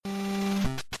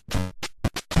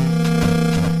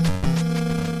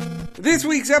This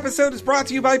week's episode is brought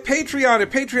to you by Patreon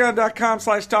at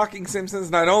patreon.com/TalkingSimpsons.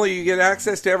 Not only do you get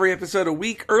access to every episode a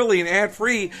week early and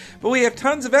ad-free, but we have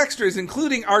tons of extras,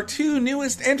 including our 2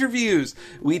 newest interviews.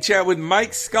 We chat with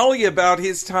Mike Scully about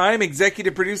his time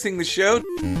executive producing the show.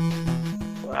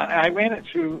 I ran it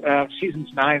through seasons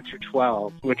 9 through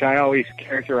 12, which I always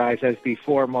characterize as the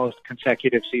 4 most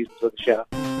consecutive seasons of the show.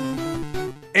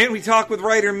 And we talk with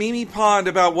writer Mimi Pond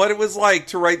about what it was like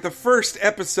to write the first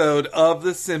episode of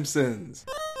The Simpsons.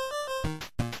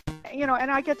 You know, and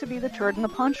I get to be the turd in the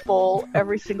punch bowl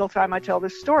every single time I tell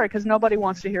this story, because nobody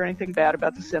wants to hear anything bad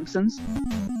about The Simpsons.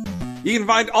 You can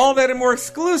find all that and more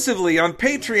exclusively on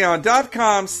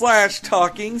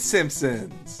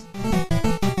patreon.com/TalkingSimpsons.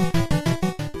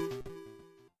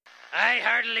 I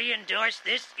heartily endorse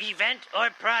this event or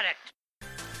product.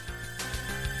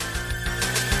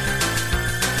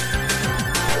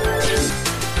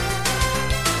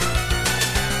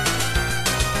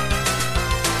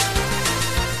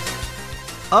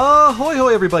 Ahoy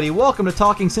hoy everybody, welcome to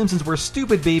Talking Simpsons, where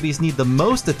stupid babies need the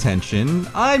most attention.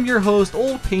 I'm your host,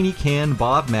 Old Painty Can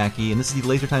Bob Mackey, and this is the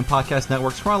Laser Time Podcast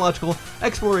Network's chronological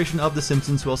exploration of The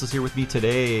Simpsons. Who else is here with me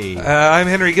today? I'm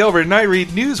Henry Gilbert, and I read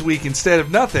Newsweek instead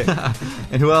of nothing.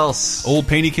 And who else? Old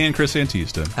Painty Can Chris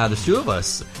Antista. There's 2 of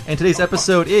us. And today's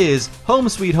episode is Home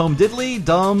Sweet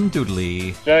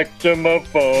Homediddly-Dum-Doodily. Saxophone,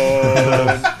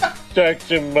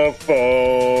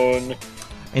 saxophone.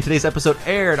 And today's episode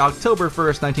aired October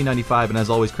 1st, 1995, and as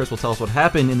always, Chris will tell us what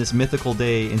happened in this mythical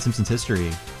day in Simpsons history.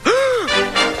 Oh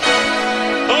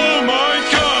my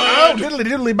god! Oh, diddly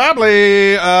diddly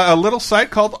bobbly! A little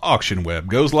site called Auction Web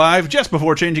goes live just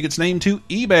before changing its name to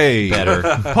eBay. Better.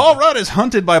 Paul Rudd is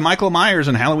hunted by Michael Myers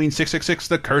in Halloween 666,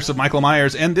 The Curse of Michael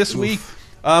Myers, and this week...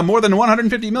 more than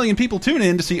 150 million people tune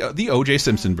in to see the O.J.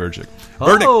 Simpson verdict.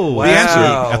 Oh, wow. The answer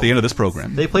at the end of this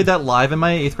program. They played that live in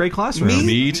my 8th grade classroom.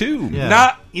 Me too.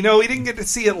 Yeah. We didn't get to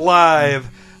see it live.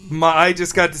 I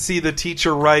just got to see the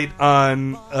teacher write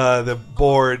on the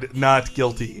board, not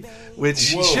guilty, which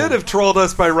should have trolled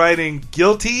us by writing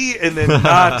guilty and then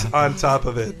not on top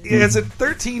of it. As a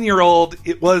 13-year-old,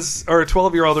 or a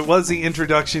 12-year-old, it was the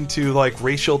introduction to like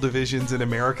racial divisions in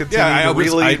America to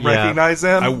recognize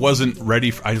them. I wasn't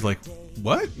ready. I was like,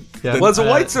 what? Yeah. Was a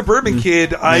white suburban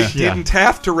kid, I didn't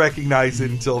have to recognize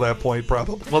it until that point,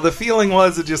 probably. Well, the feeling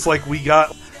was that just like we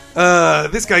got...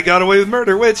 this guy got away with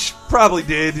murder, which probably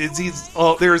did.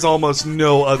 There's almost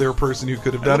no other person who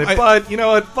could have done it. But you know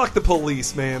what? Fuck the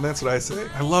police, man. That's what I say.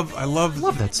 I love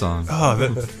that song.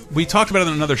 We talked about it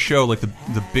on another show. Like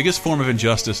the biggest form of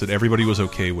injustice that everybody was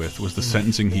okay with was the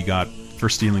sentencing he got for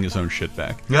stealing his own shit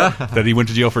back. That he went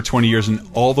to jail for 20 years, and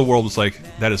all the world was like,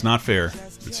 "That is not fair.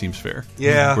 It seems fair."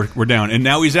 Yeah, we're down, and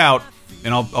now he's out.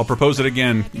 And I'll propose it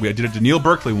again. I did it to Neil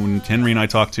Berkeley when Henry and I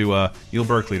talked to Neil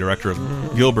Berkeley, director of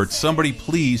Gilbert. Somebody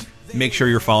please make sure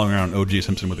you're following around O.J.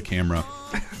 Simpson with a camera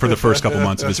for the first couple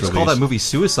months of his release. Call that movie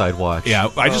Suicide Watch. Yeah,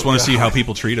 I just want to see how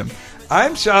people treat him.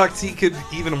 I'm shocked he could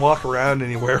even walk around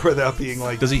anywhere without being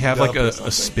like... Does he have like a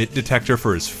spit detector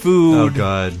for his food? Oh,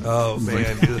 God. Oh,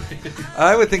 man.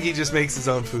 I would think he just makes his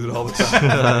own food all the time.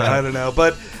 I don't know.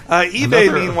 But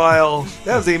eBay, meanwhile,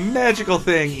 that was a magical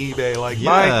thing, eBay. Like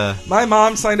my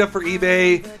mom signed up for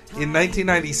eBay in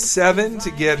 1997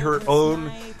 to get her own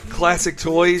classic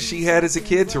toys she had as a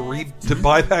kid to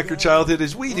buy back her childhood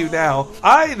as we do now.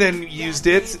 I then used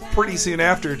it pretty soon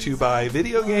after to buy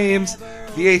video games,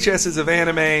 VHSs of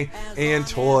anime, and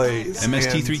toys.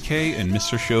 MST3K and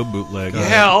Mr. Show bootleg.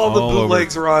 Yeah, all the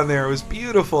bootlegs are on there. It was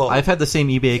beautiful. I've had the same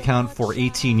eBay account for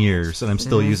 18 years, and I'm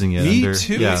still using it. Me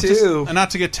too. Me too. And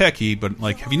not to get techie, but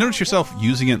like, have you noticed yourself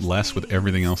using it less with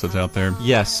everything else that's out there?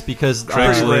 Yes, because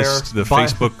Craigslist, the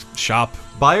Facebook shop.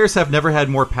 Buyers have never had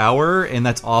more power, and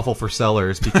that's awful for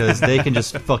sellers because they can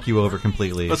just fuck you over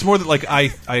completely. It's more that like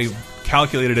I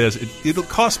calculated it as it'll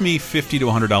cost me $50 to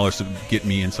 $100 to get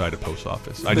me inside a post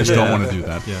office. I just don't want to do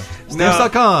that. Yeah.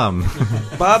 Stamps.com.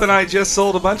 Bob and I just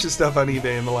sold a bunch of stuff on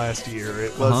eBay in the last year.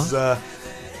 It was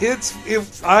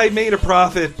I made a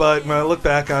profit, but when I look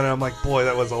back on it, I'm like, boy,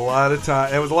 that was a lot of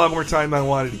time. It was a lot more time than I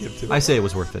wanted to give to it. I say it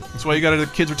was worth it. That's why the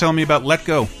kids were telling me about Let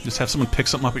Go. Just have someone pick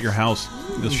something up at your house.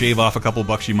 They'll shave off a couple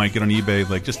bucks you might get on eBay.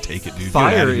 Like, just take it, dude.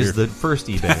 Fire is the first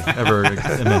eBay ever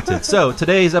invented. So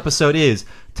today's episode is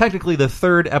technically the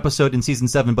 3rd episode in Season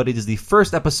 7, but it is the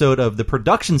first episode of the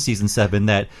production Season 7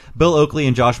 that Bill Oakley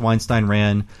and Josh Weinstein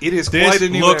ran. It is quite a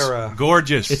new era.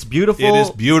 Gorgeous. It's beautiful. It is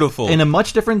beautiful. In a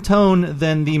much different tone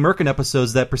than the Merkin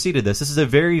episodes that preceded this. This is a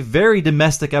very, very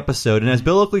domestic episode, and as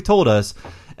Bill Oakley told us,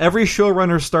 every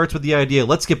showrunner starts with the idea,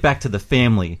 let's get back to the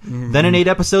family. Then in 8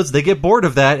 episodes, they get bored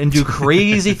of that and do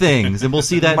crazy things, and we'll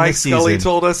see that Mike next season. Scully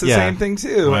told us the same thing,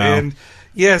 too. Wow. And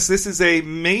Yes, this is a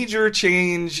major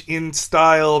change in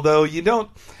style, though you don't...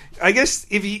 I guess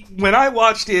when I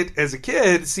watched it as a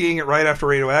kid, seeing it right after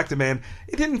Radioactive Man,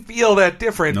 it didn't feel that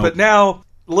different. Nope. But now,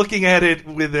 looking at it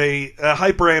with a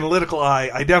hyper-analytical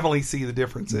eye, I definitely see the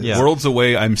differences. Yeah. Worlds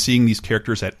away, I'm seeing these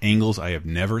characters at angles I have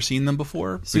never seen them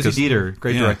before. Susie Dieter,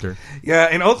 great director. Yeah,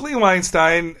 and Oakley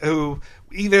Weinstein, who...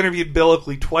 We've interviewed Bill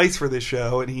Oakley twice for this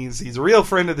show, and he's a real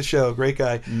friend of the show. Great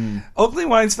guy. Oakley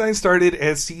Weinstein started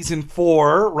as season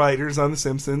 4 writers on The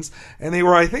Simpsons, and they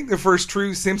were, I think, the first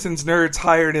true Simpsons nerds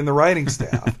hired in the writing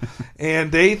staff. And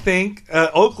they think,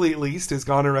 Oakley at least, has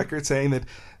gone on record saying that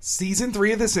season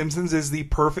 3 of The Simpsons is the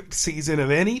perfect season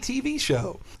of any TV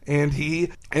show. And he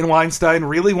and Weinstein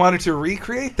really wanted to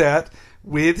recreate that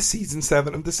with season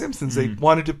 7 of The Simpsons. They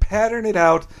wanted to pattern it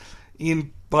out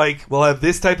in... Like, we'll have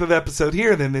this type of episode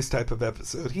here, then this type of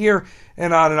episode here,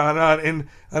 and on and on and on. And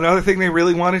another thing they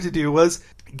really wanted to do was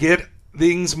get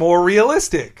things more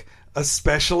realistic,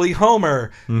 especially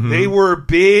Homer. They were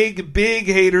big, big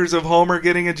haters of Homer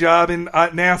getting a job in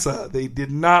NASA. They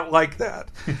did not like that.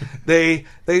 They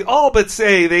all but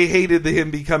say they hated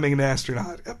him becoming an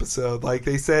astronaut episode. Like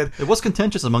they said... It was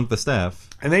contentious among the staff.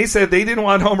 And they said they didn't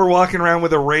want Homer walking around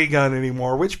with a ray gun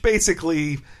anymore, which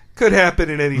basically... could happen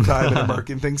at any time in a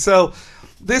Merkin thing. So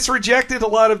this rejected a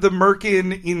lot of the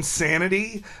Merkin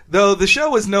insanity, though the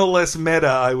show was no less meta,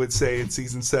 I would say, in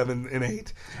season 7 and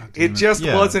 8. It just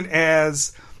wasn't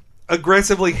as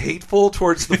aggressively hateful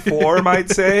towards the form, I'd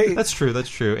say. That's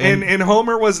true. And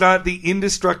Homer was not the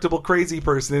indestructible crazy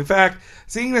person. In fact,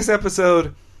 seeing this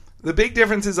episode, the big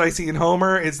differences I see in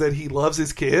Homer is that he loves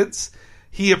his kids.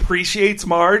 He appreciates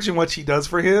Marge and what she does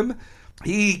for him.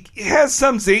 He has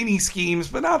some zany schemes,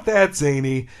 but not that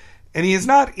zany. And he is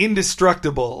not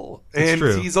indestructible. And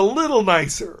he's a little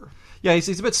nicer. Yeah,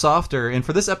 he's a bit softer. And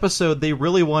for this episode, they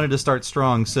really wanted to start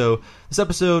strong. So this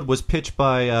episode was pitched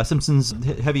by Simpsons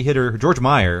heavy hitter George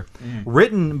Meyer.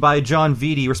 Written by John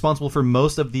Vitti, responsible for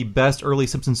most of the best early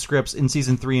Simpsons scripts in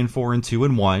season 3 and 4 and 2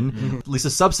 and 1. Lisa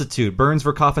Substitute, Burns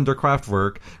Verkaufen der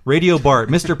Kraftwerk, Radio Bart,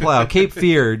 Mr. Plow, Cape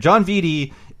Fear. John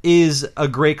Vitti is a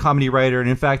great comedy writer, and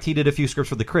in fact, he did a few scripts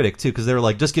for the Critic too, because they were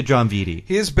like, just get John Vitti.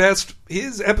 His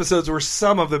episodes were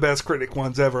some of the best Critic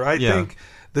ones ever. I think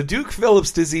the Duke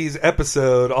Phillips disease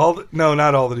episode,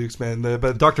 not all the Duke's men,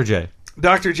 but Dr. J.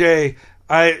 Dr. J,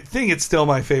 I think it's still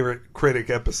my favorite Critic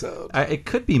episode. It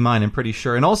could be mine, I'm pretty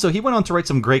sure. And also, he went on to write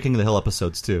some great King of the Hill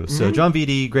episodes, too. So, John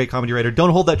Vitti, great comedy writer. Don't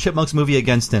hold that Chipmunks movie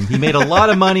against him. He made a lot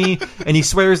of money, and he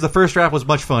swears the first draft was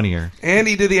much funnier. And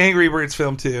he did the Angry Birds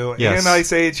film, too. Yes. And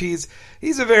Ice Age, he's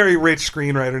a very rich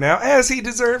screenwriter now, as he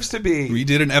deserves to be. We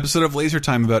did an episode of Laser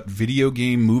Time about video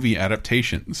game movie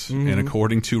adaptations. And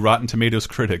according to Rotten Tomatoes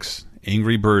critics,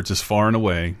 Angry Birds is far and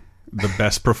away the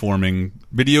best performing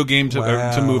video game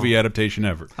to movie adaptation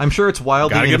ever. I'm sure it's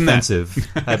wildly offensive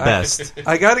at best.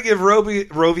 I got to give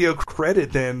Rovio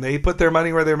credit then. They put their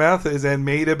money where their mouth is and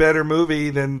made a better movie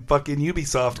than fucking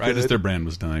Ubisoft right could. As their brand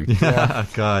was dying. Yeah,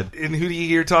 God. And who do you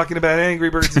hear talking about Angry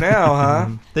Birds now, huh?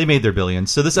 They made their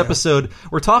billions. So this episode,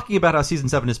 we're talking about how season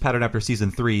 7 is patterned after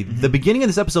season 3. The beginning of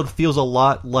this episode feels a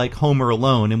lot like Homer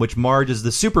Alone, in which Marge is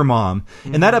the super mom.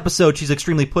 In that episode, she's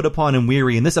extremely put upon and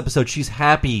weary. In this episode, she's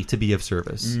happy to be of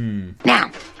service.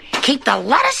 Now, keep the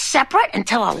lettuce separate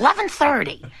until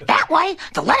 11:30. That way,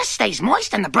 the lettuce stays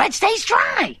moist and the bread stays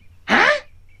dry. Huh?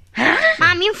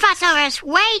 Mom, you fuss over us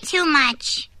way too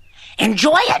much.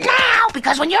 Enjoy it now,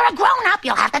 because when you're a grown-up,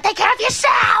 you'll have to take care of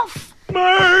yourself.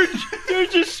 Marge,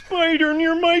 there's a spider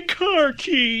near my car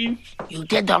keys. You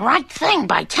did the right thing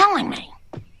by telling me.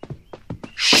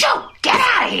 Shoot, get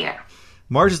out of here.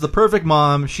 Marge is the perfect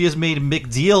mom. She has made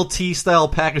McDLT-style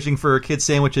packaging for her kids'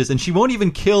 sandwiches, and she won't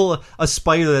even kill a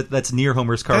spider that's near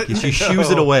Homer's car keys. She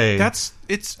shoos it away.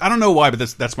 I don't know why, but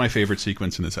that's my favorite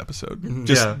sequence in this episode.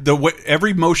 Just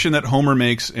every motion that Homer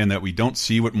makes, and that we don't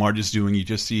see what Marge is doing. You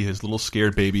just see his little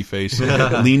scared baby face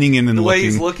leaning in and the looking. way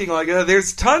he's looking like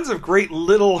there's tons of great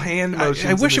little hand motions.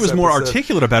 I wish it was episode. more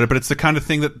articulate about it, but it's the kind of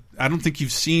thing that I don't think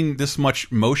you've seen this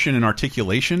much motion and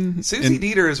articulation. Susie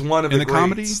Dieter is one of the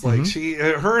comedy. Like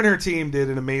her and her team did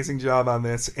an amazing job on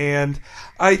this, and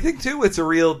I think too it's a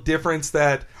real difference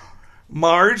that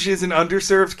Marge is an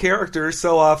underserved character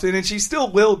so often, and she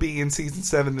still will be in season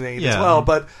 7 and 8 as well.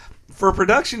 But for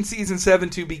production season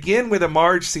 7 to begin with a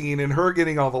Marge scene and her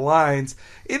getting all the lines,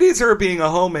 it is her being a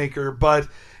homemaker, but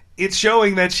it's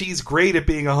showing that she's great at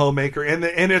being a homemaker, and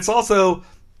it's also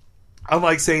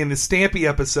unlike, say, in the Stampy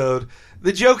episode,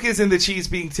 the joke isn't that she's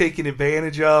being taken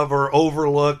advantage of or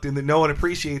overlooked and that no one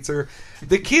appreciates her.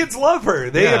 The kids love her.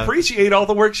 They appreciate all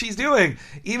the work she's doing.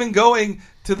 Even going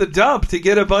to the dump to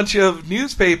get a bunch of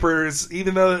newspapers,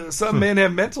 even though some men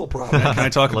have mental problems. Can I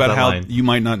talk about how you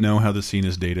might not know how the scene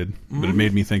is dated, but it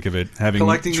made me think of it. Having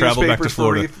Collecting traveled back to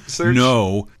Florida.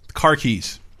 No, car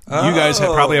keys. You guys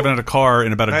probably haven't had a car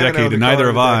in about a decade, and neither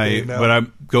have I. No. But I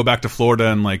go back to Florida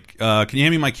and like, can you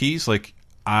hand me my keys? Like,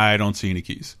 I don't see any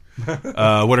keys.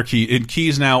 What are keys? And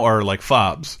keys now are like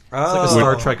fobs. It's like a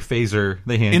Star Trek phaser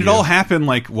they hand and you. It all happened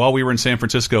like while we were in San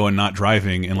Francisco and not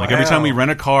driving. And like every time we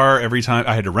rent a car, every time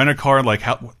I had to rent a car, like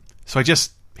how? So I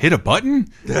just hit a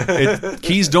button.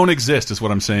 Keys don't exist, is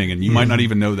what I'm saying, and you might not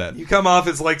even know that. You come off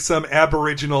as like some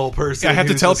Aboriginal person. I have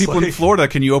to tell people in Florida,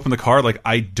 can you open the car? Like,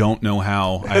 I don't know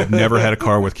how. I've never had a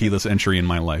car with keyless entry in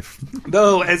my life.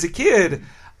 No, as a kid,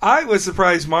 I was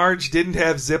surprised Marge didn't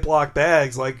have Ziploc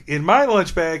bags. Like, in my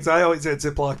lunch bags, I always had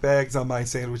Ziploc bags on my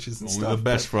sandwiches and stuff. The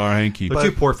best for our Hanky. But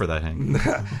too poor for that, Hank.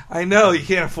 I know, you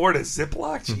can't afford a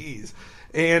Ziploc. Jeez.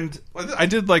 And I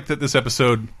did like that this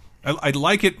episode... I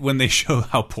like it when they show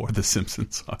how poor the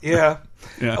Simpsons are. Yeah.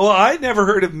 Well, I'd never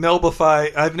heard of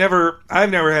Melbify. I've never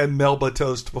had Melba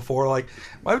toast before. Like,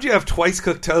 why would you have twice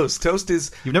cooked toast? Toast is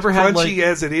You've never crunchy had, like,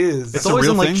 as it is. It's always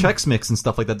in like Chex Mix and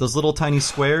stuff like that. Those little tiny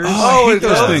squares. Oh, I hate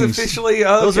those things. Officially,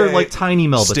 okay. Those are like tiny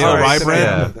Melba stale toast. rye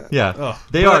bread. Yeah.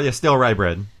 They are stale rye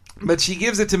bread. But she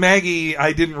gives it to Maggie.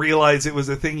 I didn't realize it was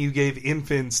a thing you gave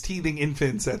infants, teething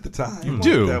infants at the time. You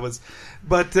do. That was,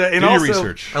 but and do also your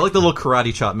research. I like the little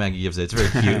karate chop Maggie gives it. It's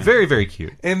very cute, very very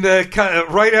cute. And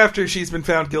right after she's been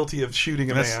found guilty of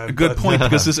shooting a man. That's a good point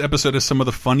because this episode has some of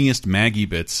the funniest Maggie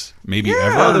bits maybe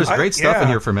ever. Oh, there's great stuff in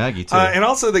here for Maggie too. And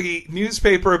also the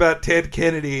newspaper about Ted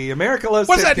Kennedy. America loves.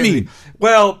 What does Ted that Kennedy. mean?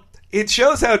 Well, it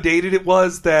shows how dated it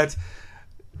was that.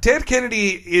 Ted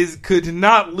Kennedy could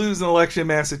not lose an election in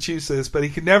Massachusetts, but he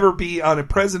could never be on a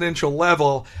presidential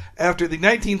level after the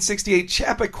 1968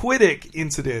 Chappaquiddick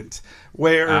incident,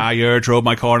 where I drove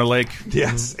my car in a lake.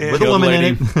 Yes, and with a woman in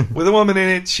it. With a woman in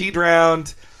it, she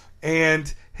drowned,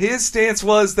 and his stance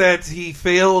was that he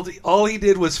failed. All he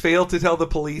did was fail to tell the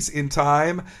police in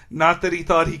time, not that he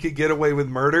thought he could get away with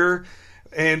murder.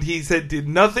 And he said did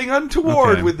nothing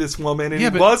untoward with this woman, and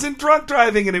it wasn't drunk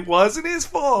driving, and it wasn't his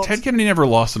fault. Ted Kennedy never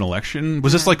lost an election.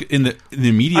 Was this like in the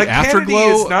immediate afterglow?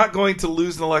 Kennedy is not going to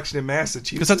lose an election in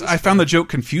Massachusetts. Because I found the joke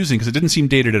confusing because it didn't seem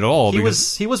dated at all. He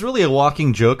was really a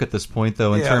walking joke at this point,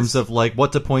 though, in terms of like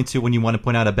what to point to when you want to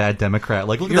point out a bad Democrat.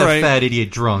 Like, look at that fat idiot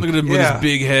drunk. Look at him with his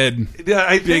big head.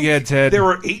 Yeah, big head Ted. There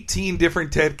were 18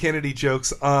 different Ted Kennedy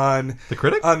jokes on the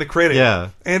Critic.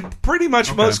 Yeah, and pretty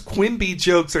much most Quimby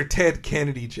jokes are Ted Kennedy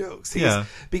jokes.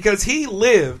 Because he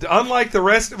lived, unlike the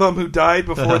rest of them who died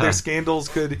before their scandals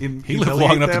could he lived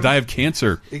long enough to die of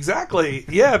cancer. Exactly.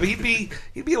 Yeah, but he'd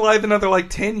be alive another like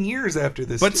 10 years after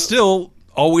this. But still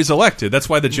always elected. That's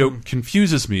why the joke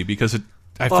confuses me because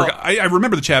I forgot. I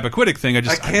remember the Chappaquiddick thing. I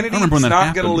don't remember when that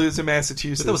happened. Not going to lose in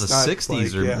Massachusetts. But that was the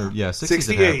 60s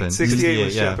 68. 68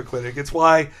 was Chappaquiddick. It's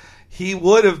why he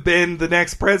would have been the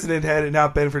next president had it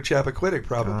not been for Chappaquiddick,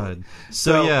 probably.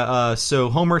 God. So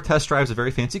Homer test drives a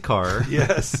very fancy car.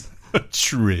 Yes. A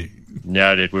train.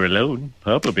 Now that we're alone,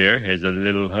 Papa Bear has a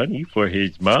little honey for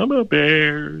his mama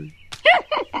bear.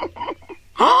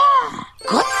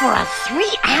 Good for a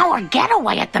 3-hour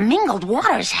getaway at the Mingled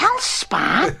Waters Health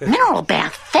Spa. Mineral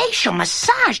bath, facial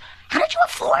massage. How did you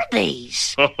afford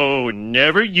these? Oh,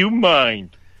 never you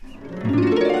mind.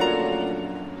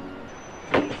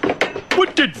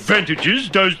 What advantages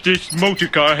does this motor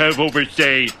car have over,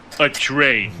 say, a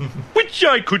train, which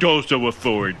I could also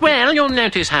afford? Well, you'll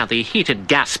notice how the heated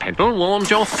gas pedal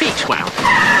warms your feet well.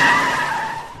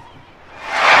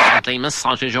 Gently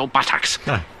massages your buttocks.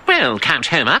 Well, Count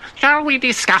Homer, shall we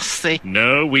discuss the...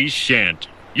 No, we shan't.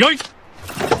 Yoink!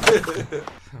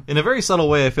 In a very subtle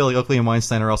way, I feel like Oakley and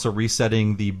Weinstein are also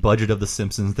resetting the budget of The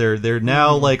Simpsons. They're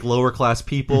now like lower class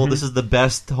people. This is the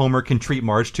best Homer can treat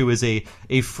Marge to is a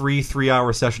free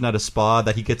 3-hour session at a spa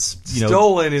that he gets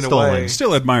stolen in a way.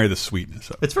 Still admire the sweetness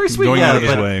of it. It's very sweet,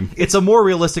 but it's a more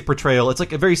realistic portrayal. It's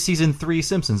like a very season 3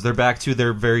 Simpsons. They're back to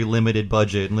their very limited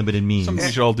budget and limited means. Something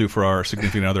we should all do for our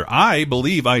significant other. I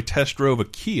believe I test drove a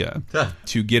Kia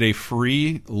to get a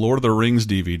free Lord of the Rings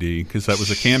DVD because that was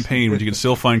a campaign which you can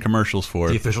still find commercials for.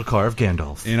 The official car of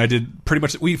Gandalf. And I did pretty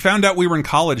much. We found out we were in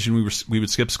college and we would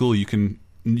skip school.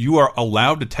 You are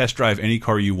allowed to test drive any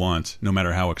car you want, no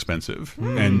matter how expensive,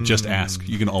 and just ask.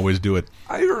 You can always do it.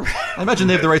 I imagine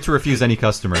they have the right to refuse any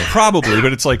customer. Probably,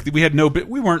 but it's like we had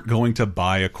we weren't going to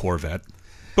buy a Corvette.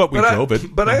 but we drove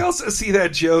it. But I also see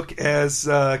that joke as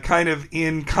kind of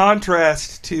in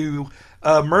contrast to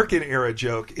a Merkin era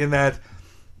joke, in that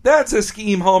that's a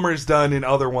scheme Homer's done in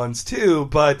other ones too,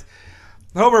 but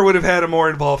Homer would have had a more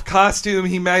involved costume.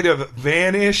 He might have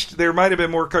vanished. There might have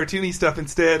been more cartoony stuff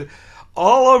instead.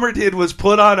 All Homer did was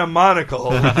put on a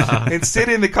monocle and sit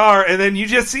in the car, and then you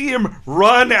just see him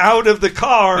run out of the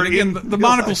car. And again, the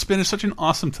monocle spin is such an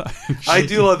awesome time. I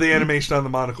do love the animation on the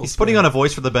monocle He's spin. putting on a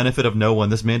voice for the benefit of no one.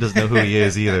 This man doesn't know who he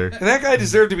is either. And that guy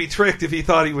deserved to be tricked if he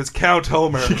thought he was Count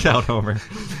Homer. Count Homer.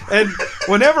 And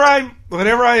whenever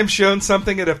I am shown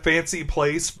something at a fancy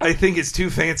place, I think it's too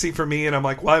fancy for me, and I'm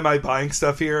like, why am I buying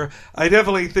stuff here? I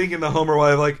definitely think in the Homer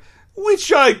way, like,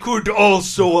 which I could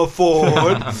also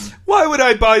afford. Why would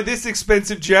I buy this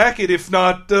expensive jacket if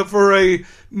not for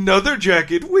another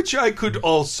jacket, which I could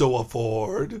also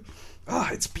afford?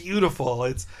 It's beautiful.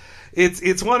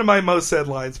 It's one of my most said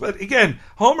lines. But again,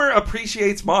 Homer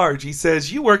appreciates Marge. He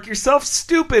says, you work yourself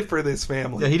stupid for this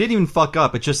family. Yeah, he didn't even fuck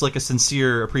up. It's just like a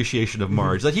sincere appreciation of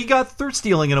Marge. Like, he got third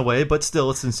stealing in a way, but still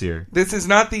it's sincere. This is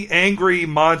not the angry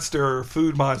monster,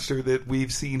 food monster that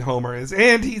we've seen Homer as.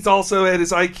 And he's also had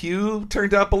his IQ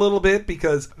turned up a little bit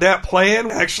because that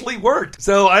plan actually worked.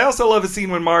 So I also love a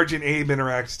scene when Marge and Abe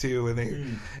interact too.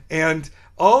 And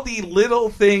all the little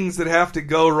things that have to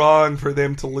go wrong for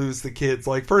them to lose the kids.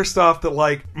 Like, first off,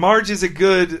 Marge is a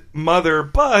good mother,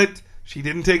 but she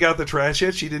didn't take out the trash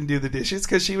yet. She didn't do the dishes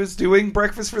because she was doing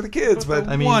breakfast for the kids. But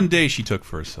I mean, one day she took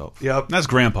for herself. Yep. That's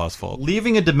Grandpa's fault.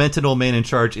 Leaving a demented old man in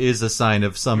charge is a sign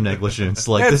of some negligence.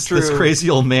 Like, this crazy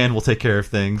old man will take care of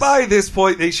things. By this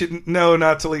point, they should know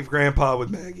not to leave Grandpa with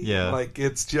Maggie. Yeah. Like,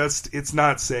 it's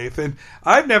not safe. And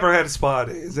I've never had a spa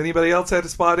day. Has anybody else had a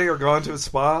spa day or gone to a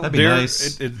spa? That'd be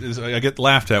nice. I get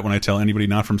laughed at when I tell anybody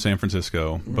not from San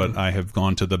Francisco, but I have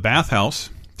gone to the bathhouse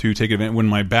to take advantage. When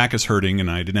my back is hurting and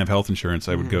I didn't have health insurance,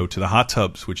 I would go to the hot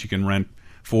tubs, which you can rent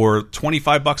for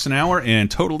 $25 an hour,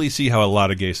 and totally see how a lot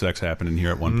of gay sex happened in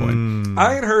here at one point.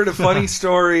 I had heard a funny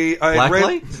story. I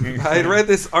had read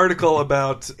this article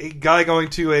about a guy going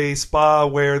to a spa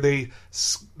where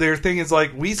their thing is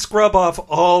like, we scrub off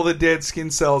all the dead skin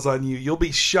cells on you. You'll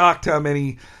be shocked how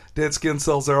many dead skin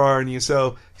cells there are on you.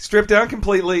 So strip down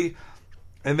completely,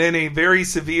 and then a very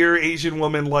severe Asian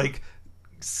woman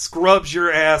scrubs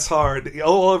your ass hard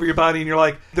all over your body, and you're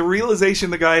like, the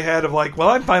realization the guy had of like, well,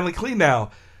 I'm finally clean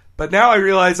now, but now I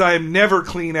realize I am never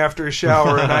clean after a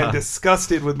shower, and I'm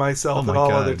disgusted with myself at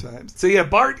all other times. So yeah,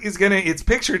 Bart is it's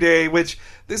picture day, which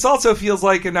this also feels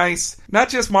like a nice, not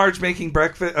just Marge making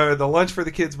breakfast or the lunch for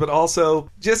the kids, but also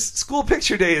just school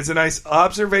picture day is a nice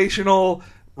observational,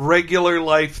 regular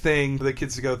life thing for the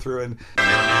kids to go through. And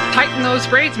tighten those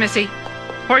braids, Missy.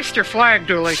 Hoist your flag,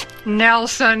 Dooley.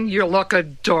 Nelson, you look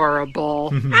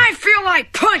adorable. I feel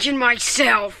like punching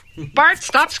myself. Bart,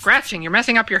 stop scratching. You're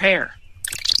messing up your hair.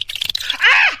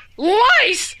 Ah!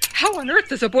 Lice! How on earth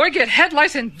does a boy get head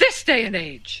lice in this day and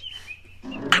age?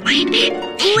 We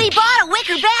bought a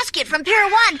wicker basket from Pier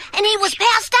 1, and he was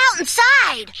passed out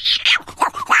inside.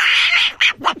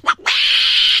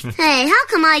 Hey, how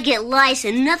come I get lice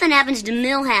and nothing happens to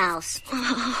Millhouse?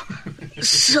 Oh,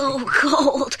 so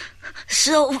cold.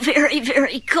 So very,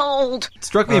 very cold. It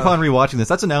struck me upon rewatching this.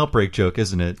 That's an Outbreak joke,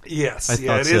 isn't it? Yes.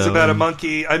 It is about a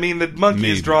monkey. I mean, the monkey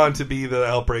is drawn to be the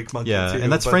Outbreak monkey, too.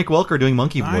 And that's Frank Welker doing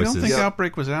monkey voices. I don't think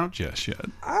Outbreak was out just yet.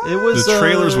 It was, the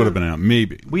trailers would have been out,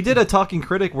 maybe. We did a Talking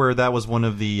Critic where that was one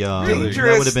of the...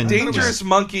 dangerous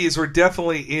monkeys were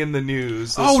definitely in the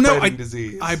news.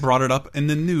 Disease. I brought it up in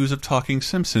the news of Talking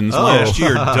Simpsons last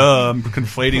year. I'm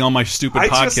conflating all my stupid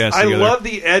podcasts I together. love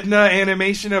the Edna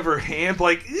animation of her hand,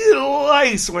 like,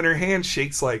 lice when her hand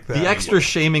shakes like that. The extra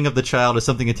shaming of the child is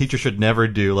something a teacher should never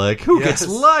do. Like, who gets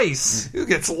lice? Who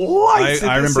gets lice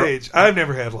at this age? I've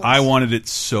never had lice. I wanted it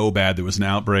so bad. There was an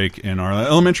outbreak in our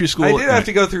elementary school. I did have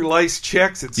to go through lice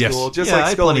checks at school, just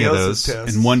like scoliosis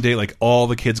tests. And one day, all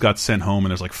the kids got sent home,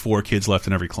 and there's 4 kids left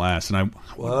in every class. And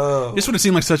this would have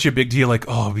seemed like such a big deal. Like,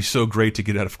 oh, it'd be so great to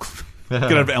get out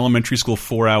of elementary school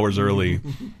 4 hours early.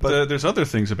 But there's other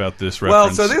things about this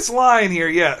reference. Well, so this line here,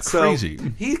 crazy. So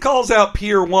he calls out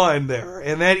Pier 1 there,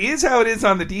 and that is how it is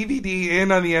on the DVD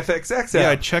and on the FXX app. Yeah,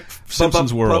 I checked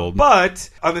Simpsons World. But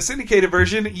on the syndicated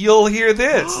version, you'll hear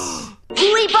this.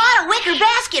 We bought a wicker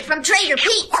basket from Trader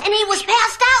Pete's, and he was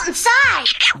passed out inside.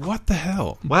 What the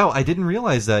hell? Wow, I didn't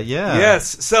realize that, yeah.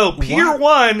 Yes, so Pier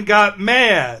 1 got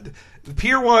mad.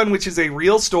 Pier 1, which is a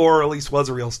real store, or at least was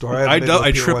a real store.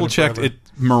 I triple checked it.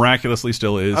 miraculously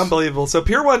still is. Unbelievable. So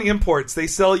Pier 1 Imports, they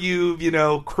sell you,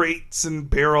 crates and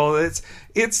barrels.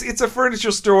 It's a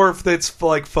furniture store that's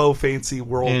like faux fancy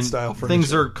world style furniture.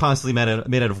 Things are constantly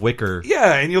made out of wicker.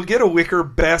 Yeah, and you'll get a wicker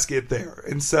basket there.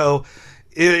 And so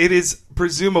it is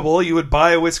presumable you would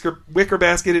buy a wicker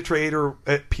basket at Trade or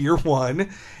at Pier 1,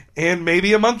 and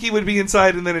maybe a monkey would be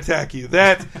inside and then attack you.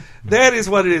 That is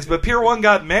what it is. But Pier 1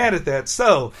 got mad at that.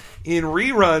 So in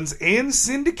reruns and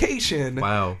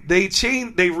syndication,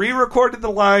 they re-recorded the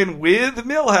line with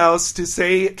Millhouse to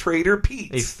say Trader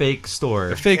Pete's. A fake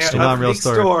store. A fake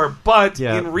store. But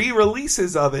in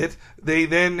re-releases of it, they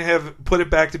then have put it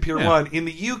back to Pier 1. In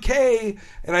the UK,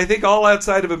 and I think all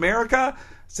outside of America,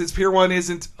 since Pier 1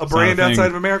 isn't a brand outside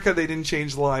of America, they didn't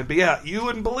change the line. But yeah, you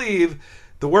wouldn't believe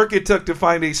the work it took to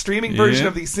find a streaming version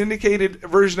of the syndicated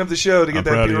version of the show to get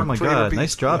that Pier 1. Oh my God,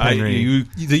 nice job, Henry.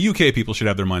 The UK people should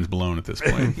have their minds blown at this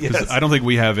point. Yes. I don't think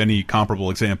we have any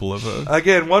comparable example of a...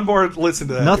 Again, one more listen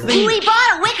to that. Nothing. We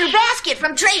bought a wicker basket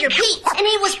from Trader Pete's, and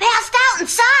he was passed out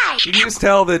inside. You can just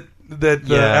tell that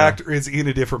the actor is in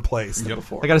a different place than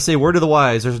before. I gotta say, word of the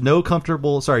wise, there's no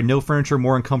furniture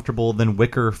more uncomfortable than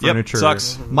wicker furniture.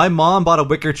 Sucks. My mom bought a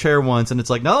wicker chair once, and it's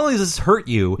like, not only does this hurt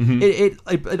you, it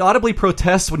audibly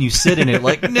protests when you sit in it,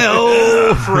 like,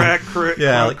 no! crack.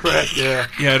 Yeah,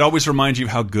 it always reminds you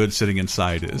of how good sitting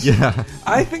inside is. Yeah.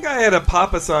 I think I had a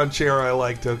Papasan chair I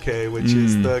liked which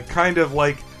is the kind of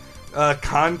like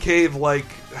concave, like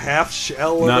half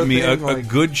shell. Not me. A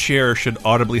good chair should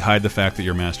audibly hide the fact that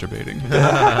you're masturbating.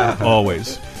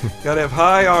 Always. Gotta have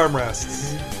high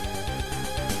armrests.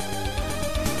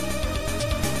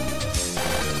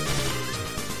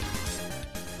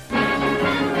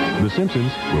 The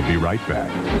Simpsons will be right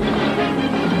back.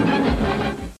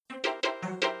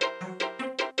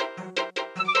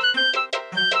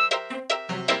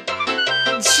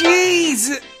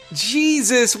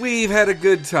 Jesus, we've had a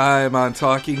good time on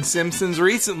Talking Simpsons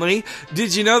recently.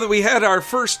 Did you know that we had our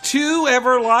first 2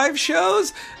 ever live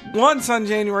shows? Once on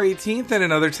January 18th and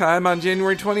another time on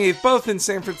January 28th, both in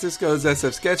San Francisco's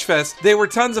SF Sketchfest. They were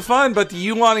tons of fun, but do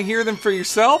you want to hear them for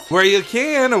yourself? Where you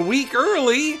can, a week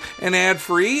early and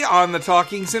ad-free on the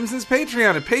Talking Simpsons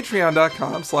Patreon at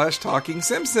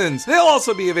patreon.com/TalkingSimpsons. They'll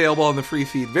also be available on the free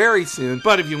feed very soon,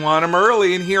 but if you want them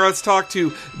early and hear us talk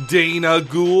to Dana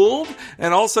Gould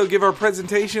and also give our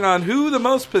presentation on who the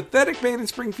most pathetic man in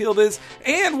Springfield is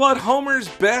and what Homer's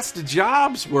best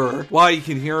jobs were, why you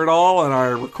can hear it all on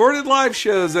our recorded live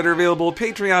shows that are available at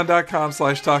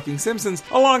patreon.com/TalkingSimpsons,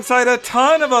 alongside a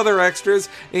ton of other extras,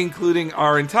 including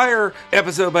our entire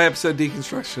episode-by-episode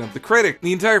deconstruction of The Critic.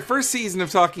 The entire first season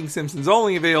of Talking Simpsons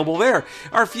only available there.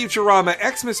 Our Futurama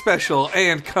Xmas special,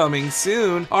 and coming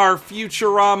soon, our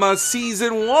Futurama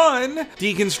Season 1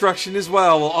 deconstruction as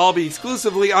well, will all be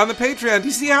exclusively on the Patreon. Do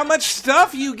you see how much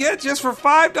stuff you get just for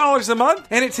 $5 a month?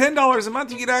 And at $10 a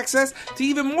month, you get access to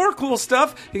even more cool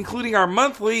stuff, including our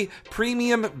monthly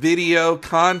premium video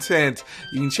content.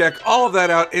 You can check all of that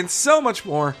out and so much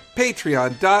more.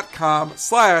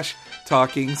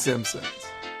 Patreon.com/TalkingSimpsons.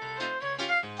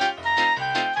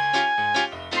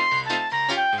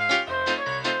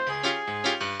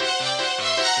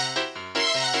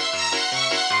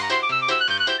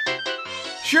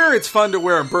 Sure, it's fun to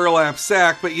wear a burlap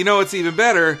sack, but you know what's even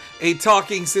better? A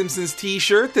Talking Simpsons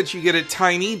t-shirt that you get at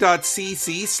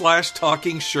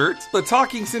tiny.cc/talkingshirt. The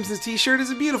Talking Simpsons t-shirt is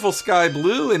a beautiful sky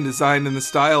blue and designed in the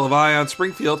style of Ion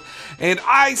Springfield, and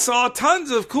I saw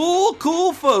tons of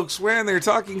cool folks wearing their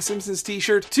Talking Simpsons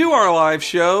t-shirt to our live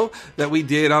show that we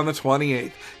did on the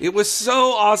 28th. It was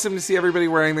so awesome to see everybody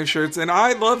wearing their shirts, and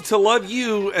I love to love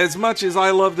you as much as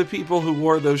I love the people who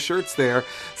wore those shirts there.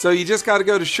 So you just got to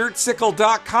go to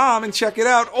shirtsickle.com and check it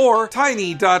out, or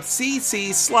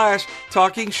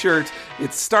tiny.cc/talkingshirt.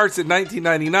 It starts at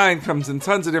 $19.99, comes in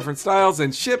tons of different styles,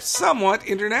 and ships somewhat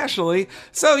internationally,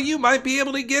 so you might be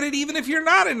able to get it even if you're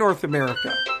not in North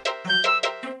America.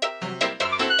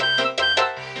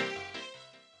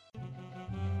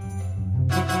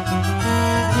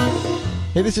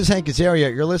 Hey, this is Hank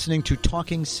Azaria. You're listening to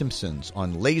Talking Simpsons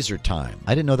on Laser Time.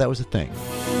 I didn't know that was a thing.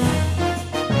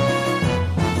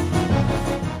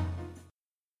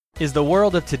 Is the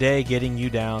world of today getting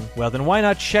you down? Well, then why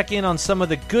not check in on some of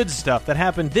the good stuff that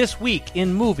happened this week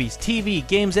in movies, TV,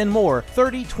 games, and more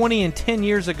 30, 20, and 10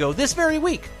 years ago this very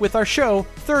week with our show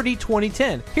 30, 20,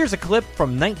 10. Here's a clip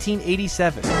from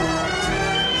 1987.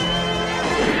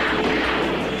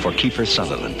 For Kiefer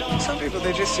Sutherland. Some people,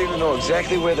 they just seem to know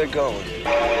exactly where they're going.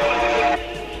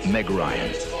 Meg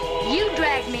Ryan. You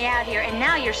dragged me out here, and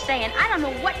now you're saying I don't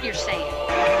know what you're saying.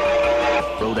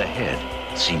 Road ahead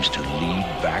seems to lead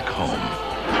back home.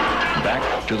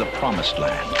 Back to the promised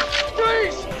land.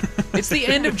 Freeze! It's the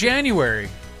end of January.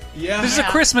 Yeah. This is a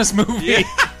Christmas movie. Yeah.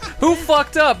 Who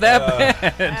fucked up that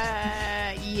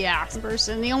bad? Yeah.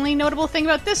 And the only notable thing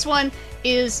about this one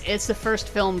is it's the first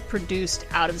film produced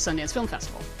out of the Sundance Film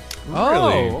Festival. Really?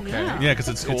 Oh, okay. Yeah, because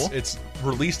it's cool. Its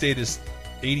release date is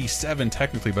 87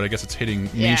 technically, but I guess it's hitting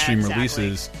mainstream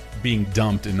releases being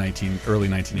dumped in early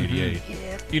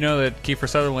 1988. You know that Kiefer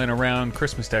Sutherland around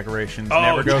Christmas decorations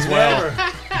never goes well.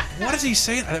 What does he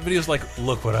say? That video's like,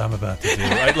 look what I'm about to do.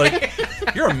 Like,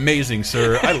 you're amazing,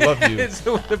 sir. I love you. It's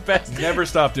the best. Never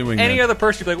stop doing that. Any other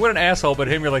person, you're like, what an asshole, but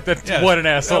him, you're like, what an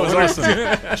asshole. That was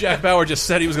awesome. Jack Bauer just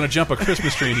said he was going to jump a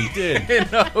Christmas tree, and he did. In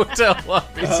a hotel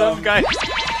lobby. Some guy...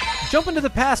 Jump into the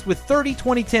past with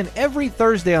 30-2010 every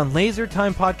Thursday on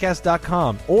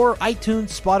LaserTimePodcast.com or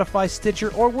iTunes, Spotify,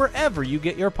 Stitcher, or wherever you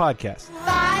get your podcasts.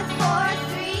 5, 4,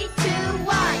 3, 2, 1.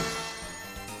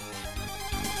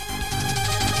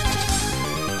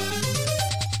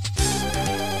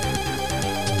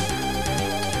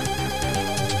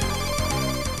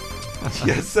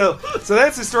 Yes, so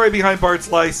that's the story behind Bart's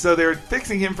lice. So they're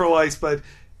fixing him for lice, but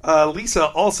Lisa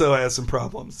also has some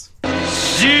problems.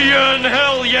 See you in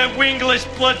hell, you wingless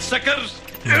bloodsuckers!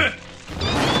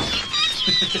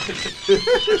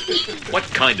 What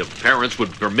kind of parents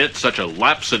would permit such a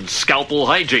lapse in scalpel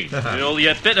hygiene? Well,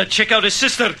 you better check out his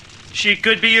sister. She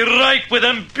could be ripe with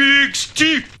them big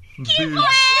teeth. Hey, come on!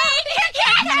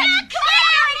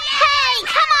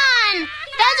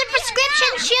 Those are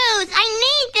prescription shoes. I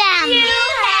need them. You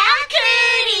have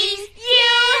cooties.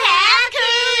 You have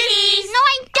cooties. No,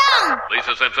 I don't.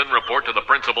 Lisa Simpson, report to the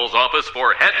principal's office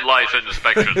for head lice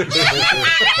inspection.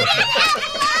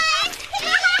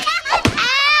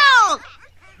 Ow!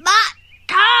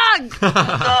 Tongue!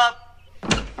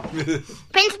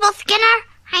 Principal Skinner,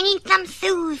 I need some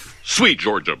shoes. Sweet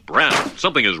Georgia Brown,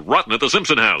 something is rotten at the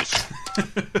Simpson house.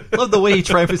 Love the way he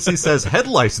triumphantly says head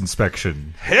lice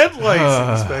inspection. Head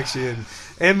lice inspection.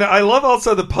 And I love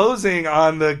also the posing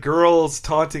on the girls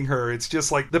taunting her. It's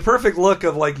just like the perfect look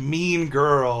of like mean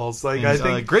girls. Like, I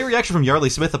think great reaction from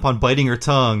Yarly Smith upon biting her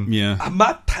tongue. Yeah,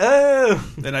 my tongue.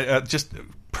 And I just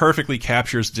perfectly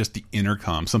captures just the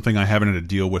intercom, something I haven't had to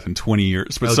deal with in 20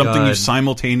 years, but something you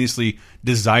simultaneously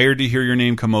desired to hear your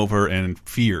name come over and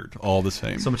feared all the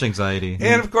same. So much anxiety.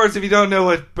 And of course, if you don't know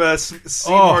what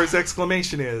Seymour's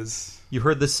exclamation is, you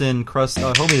heard this in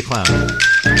Homie the Clown.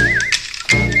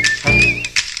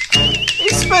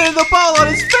 He's spinning the ball on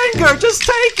his finger. Just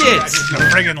take it. It's a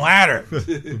friggin' ladder.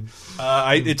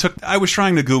 I was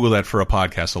trying to Google that for a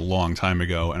podcast a long time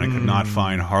ago, and I could not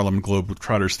find Harlem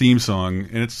Globetrotters theme song,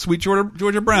 and it's Sweet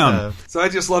Georgia Brown. Yeah. So I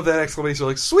just love that exclamation,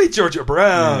 like Sweet Georgia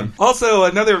Brown. Yeah. Also,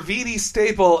 another VD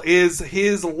staple is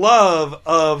his love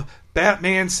of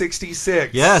Batman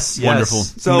 66. Yes, wonderful.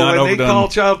 So when they call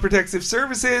Child Protective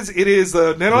Services, it is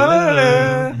the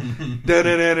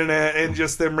and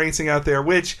just them racing out there,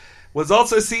 which was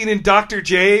also seen in Dr.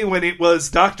 J when it was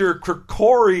Dr.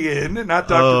 Krikorian, not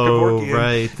Dr. Kevorkian.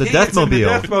 Right. The Deathmobile.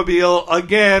 The Deathmobile.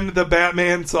 Again, the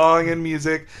Batman song and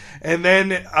music. And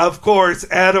then, of course,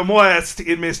 Adam West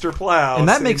in Mr. Plow. And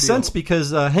that makes sense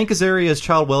because Hank Azaria's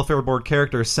Child Welfare Board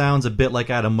character sounds a bit like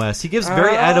Adam West. He gives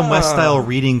very Adam West-style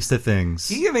readings to things.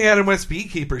 He and the Adam West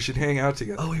Beekeeper should hang out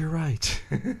together. Oh, you're right.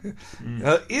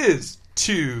 Is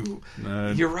 2.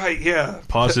 You're right, yeah.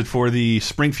 Pause it for the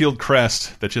Springfield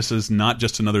crest that just is not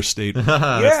just another state.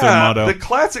 That's their motto. The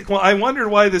classic one. I wondered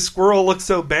why the squirrel looked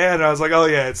so bad, and I was like, oh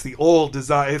yeah, it's the old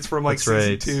design. It's from like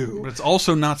season 2. But it's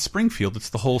also not Springfield. It's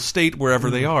the whole state wherever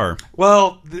they are.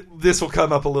 Well, this will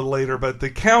come up a little later, but the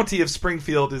county of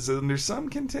Springfield is under some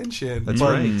contention. That's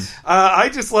right. I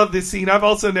just love this scene. I've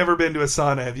also never been to a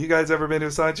sauna. Have you guys ever been to a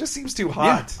sauna? It just seems too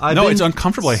hot. Yeah. It's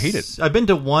uncomfortable. I hate it. I've been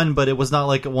to one, but it was not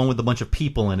like one with a bunch of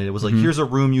people in it. It was like, here's a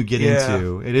room you get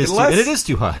into. It is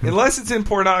too hot. Unless it's in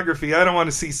pornography, I don't want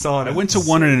to see sauna. I went to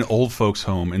one in an old folks'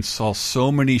 home and saw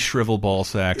so many shrivel ball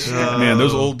sacks. Man,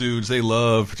 those old dudes, they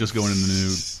love just going in the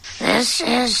nude. This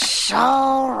is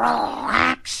so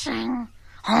relaxing.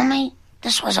 Homie,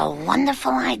 this was a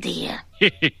wonderful idea.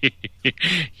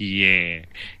 Yeah.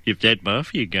 If that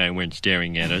mafia guy weren't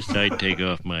staring at us, I'd take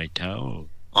off my towel.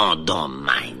 Oh, don't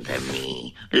mind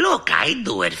me. Look, I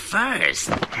do it first.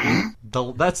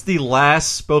 That's the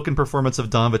last spoken performance of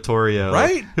Don Vittorio,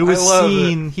 right? Who was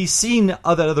seen? He's seen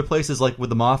other places like with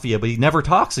the Mafia, but he never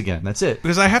talks again. That's it.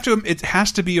 Because it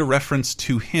has to be a reference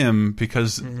to him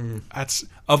because that's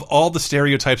of all the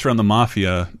stereotypes around the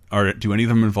Mafia. Do any of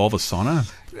them involve a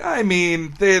sauna? I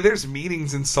mean, there's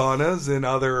meetings in saunas in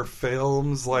other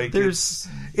films. Like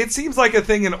it seems like a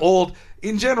thing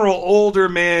in general, older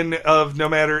men of no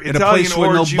matter Italian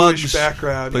or Jewish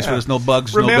background. Place where there's no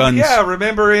bugs, no guns. Yeah,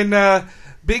 remember in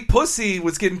Big Pussy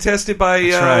was getting tested by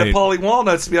right. Paulie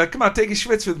Walnuts to be like, come on, take a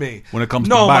schwitz with me. When it comes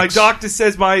no, to my backs, doctor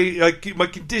says my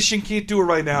condition can't do it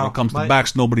right now. when it comes to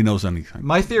backs, nobody knows anything.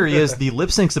 My theory is the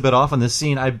lip sync's a bit off on this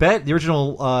scene. I bet the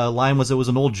original line was it was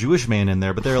an old Jewish man in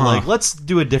there, but they're like, let's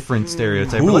do a different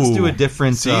stereotype. Or let's do a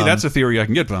different. See, that's a theory I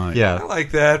can get behind. Yeah, I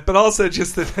like that, but also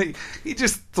just that he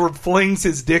just flings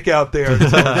his dick out there to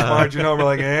margin over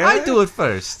like, I do it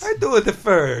first. I do it the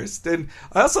first, and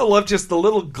I also love just the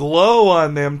little glow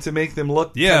on them to make them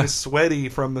look kind of sweaty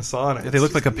from the sauna. They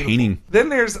look like a painting. Then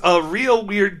there's a real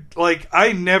weird, like,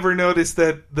 I never noticed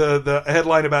that the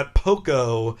headline about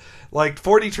Poco, like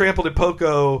 40 trampled at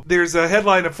Poco. There's a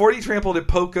headline of 40 trampled at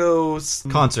Poco's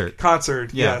concert.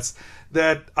 Yeah. Yes.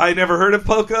 That I never heard of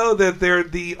Poco, that they're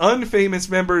the unfamous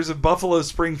members of Buffalo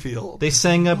Springfield. They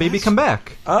sang Baby Come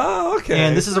Back. Oh, okay.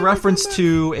 And this is a reference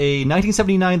to a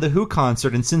 1979 The Who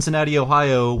concert in Cincinnati,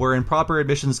 Ohio, where improper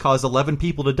admissions caused 11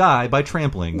 people to die by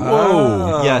trampling.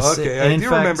 Whoa. Yes. Okay, and I do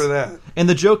remember that. And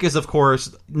the joke is, of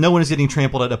course, no one is getting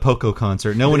trampled at a Poco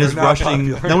concert. No one is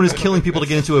rushing. Popular. No one is killing people to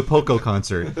get into a Poco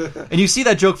concert. And you see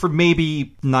that joke for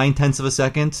maybe 9/10 of a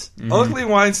second. Mm-hmm. Oakley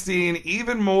Weinstein,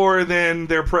 even more than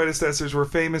their predecessors, were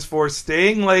famous for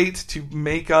staying late to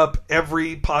make up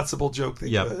every possible joke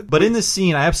they could. But in this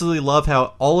scene, I absolutely love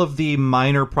how all of the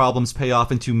minor problems pay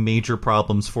off into major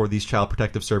problems for these Child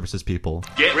Protective Services people.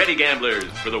 Get ready, gamblers,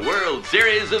 for the World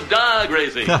Series of Dog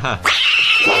Racing. What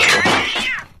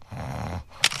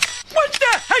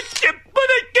the heck? But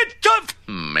I get tough.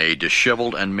 A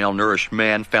disheveled and malnourished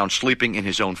man found sleeping in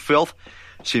his own filth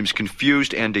seems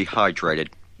confused and dehydrated.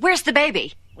 Where's the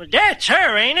baby? Well, that's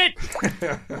her, ain't it?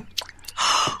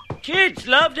 Kids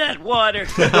love that water.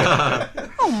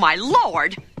 Oh, my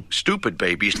Lord. Stupid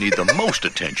babies need the most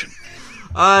attention.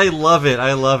 I love it.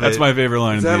 I love it. That's my favorite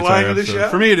line. Is in that the line entire of the episode. show?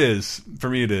 For me, it is. For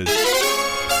me, it is.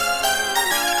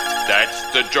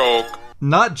 That's the joke.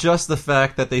 Not just the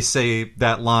fact that they say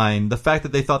that line, the fact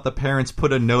that they thought the parents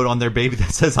put a note on their baby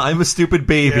that says, I'm a stupid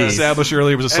baby. Yes. Established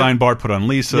earlier was a sign Bart put on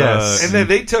Lisa. Yes. And then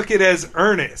they took it as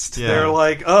earnest. Yeah. They're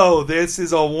like, oh, this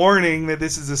is a warning that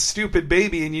this is a stupid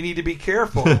baby and you need to be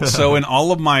careful. So in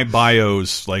all of my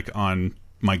bios, like on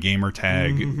my gamer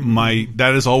tag,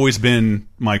 that has always been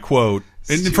my quote.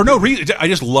 And for no reason, I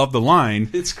just love the line.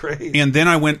 It's great. And then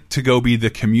I went to go be the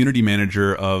community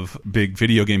manager of big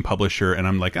video game publisher, and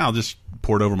I'm like, I'll just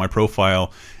pour it over my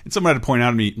profile. And someone had to point out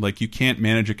to me, like, you can't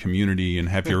manage a community and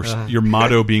have your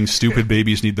motto being "stupid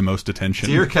babies need the most attention."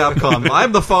 Dear Capcom,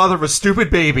 I'm the father of a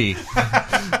stupid baby.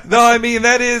 No, I mean,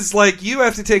 that is like, you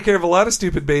have to take care of a lot of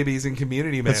stupid babies in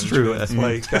community That's management. true. That's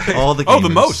like all the gamers. the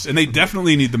most, and they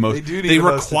definitely need the most. They do need They the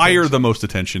most require attention. the most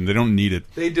attention. They don't need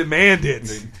it. They demand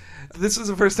it. This was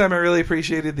the first time I really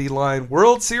appreciated the line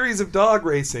World Series of Dog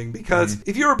Racing, because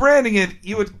if you were branding it,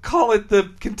 you would call it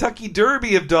the Kentucky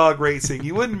Derby of dog racing.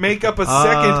 You wouldn't make up a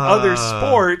second other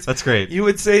sport. That's great. You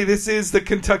would say this is the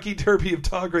Kentucky Derby of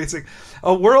dog racing.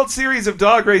 A World Series of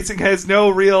Dog Racing has no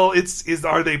real.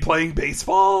 Are they playing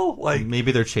baseball? Like,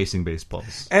 maybe they're chasing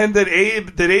baseballs. and that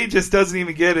Abe just doesn't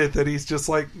even get it. That he's just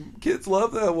like, kids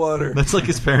love that water. That's like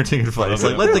his parenting advice.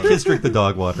 Like, let the kids drink the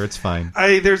dog water. It's fine.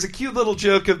 There's a cute little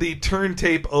joke of the turn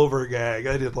tape over gag.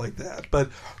 I did like that, but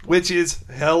which is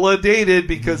hella dated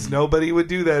because nobody would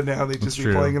do that now. They'd just be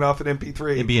true. playing it off an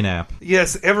MP3. It'd be an app.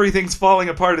 Yes, everything's falling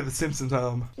apart at the Simpsons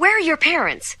home. Where are your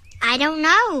parents? I don't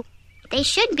know. They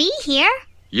should be here.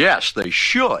 Yes, they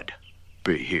should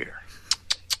be here.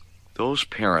 Those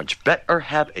parents better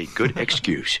have a good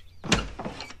excuse.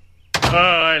 Oh,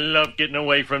 I love getting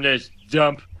away from this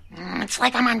dump. It's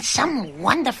like I'm on some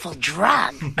wonderful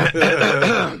drug.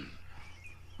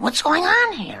 What's going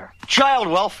on here? Child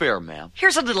welfare, ma'am.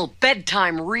 Here's a little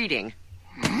bedtime reading.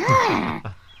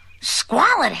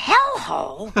 Squalid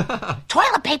hellhole.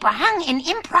 Toilet paper hung in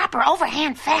improper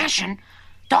overhand fashion.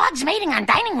 Dogs mating on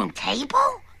dining room table.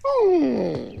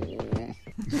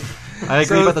 I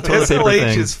agree about the toilet paper SLH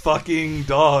thing. is fucking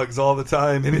dogs all the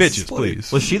time. And it's Bitches, like,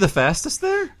 please. Was she the fastest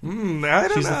there? I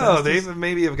don't know. They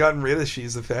maybe have gotten rid of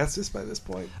She's the Fastest by this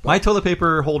point. My toilet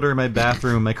paper holder in my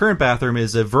bathroom, my current bathroom,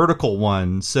 is a vertical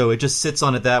one, so it just sits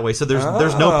on it that way. So there's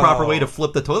no proper way to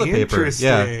flip the toilet paper.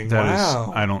 Interesting. Yeah,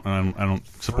 Wow. I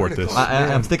don't support this.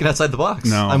 I'm thinking outside the box.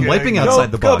 No. I'm Okay, wiping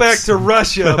outside the box. Go back to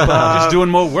Russia, Bob. Just doing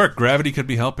more work. Gravity could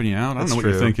be helping you out. I don't know what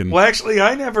you're thinking. Well, actually,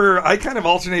 I kind of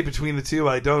alternate between the two.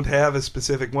 I don't have a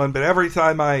specific one, but every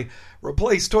time I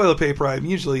replace toilet paper, I'm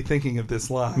usually thinking of this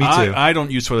line. Me too. I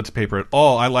don't use toilet paper at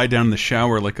all. I lie down in the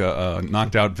shower like a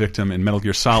knocked out victim in Metal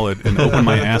Gear Solid and open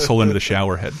my asshole into the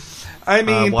shower head. I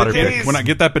mean, When I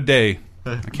get that bidet,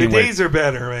 I can't wait. bidets are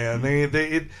better,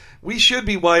 man. We should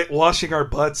be washing our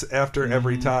butts after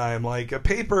every time. Like a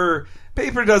paper,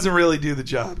 Paper doesn't really do the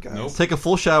job, guys. Nope. Take a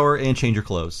full shower and change your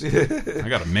clothes. I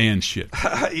got a man shit.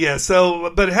 Yeah, so,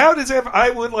 but how does I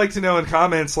would like to know in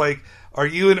comments, like, are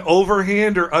you an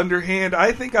overhand or underhand?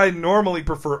 I think I normally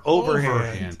prefer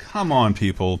overhand. Come on,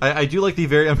 people. I do like the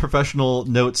very unprofessional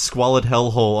note, squalid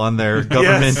hellhole on their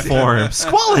government form.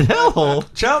 Squalid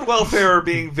hellhole? Child welfare are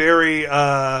being very,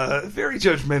 very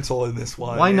judgmental in this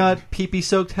one. Why not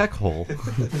pee-pee-soaked heck hole?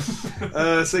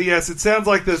 So yes, it sounds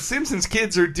like the Simpsons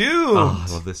kids are doomed. Oh,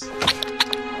 I love this.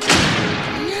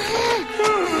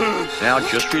 Now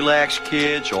just relax,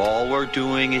 kids. All we're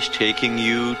doing is taking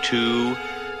you to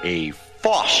a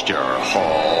foster home.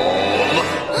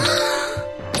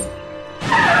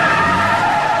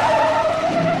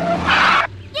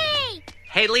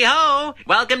 Haley ho!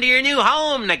 Welcome to your new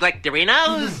home,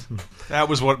 Neglectorinos. That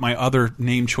was what my other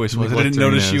name choice was. I didn't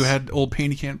notice you had old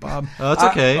Painty Can't Bob. Oh, it's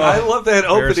okay. I love that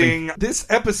opening. This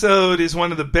episode is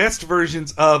one of the best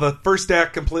versions of a first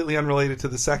act completely unrelated to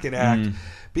the second act.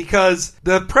 Because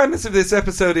the premise of this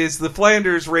episode is the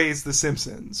Flanders raised the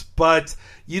Simpsons. But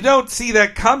you don't see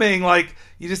that coming. Like,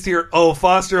 you just hear, oh,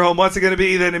 foster home, what's it going to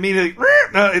be? Then immediately,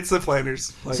 no, it's the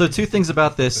Flanders. Like, so two things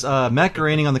about this. Matt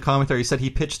Groening on the commentary said he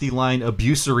pitched the line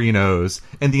Abuserinos,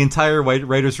 and the entire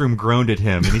writer's room groaned at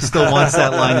him, and he still wants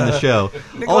that line in the show.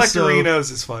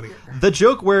 Neglectorinos is funnier. The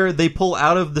joke where they pull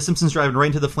out of the Simpsons Drive and right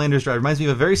into the Flanders Drive reminds me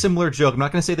of a very similar joke. I'm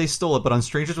not going to say they stole it, but on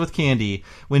Strangers with Candy,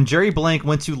 when Jerry Blank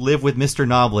went to live with Mr.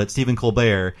 Noblet, Stephen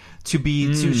Colbert,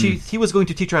 he was going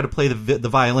to teach her how to play the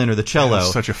violin or the cello.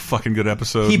 Yeah, such a fucking good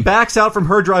episode. He backs out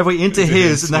from her driveway into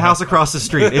his in the house across the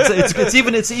street.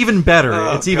 It's even better.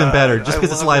 Oh, it's even better just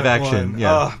because it's live that action. one.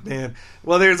 Yeah. Oh, man.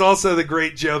 Well, there's also the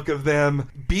great joke of them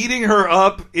beating her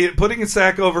up, putting a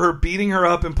sack over her, beating her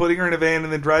up, and putting her in a van,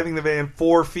 and then driving the van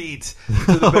 4 feet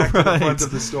to the back to the front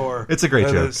of the store. It's a great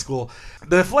joke. The school.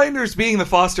 The Flanders being the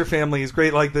foster family is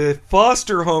great. Like, the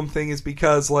foster home thing is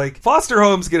because, like, foster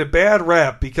homes get a bad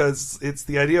rap because it's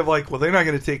the idea of, like, well, they're not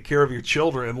going to take care of your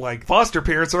children. Like, foster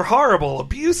parents are horrible.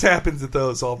 Abuse happens at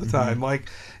those all the time. Like,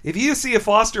 if you see a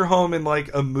foster home in, like,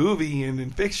 a movie and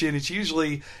in fiction, it's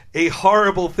usually a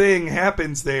horrible thing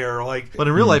happens there. Like, but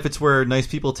in real life, it's where nice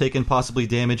people take in possibly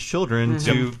damaged children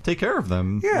to take care of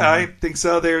them. Yeah, I think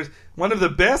so. There's one of the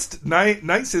best,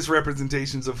 nicest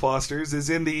representations of fosters is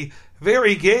in the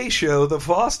very gay show, The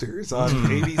Fosters, on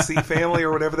ABC Family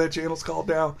or whatever that channel's called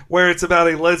now, where it's about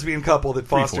a lesbian couple that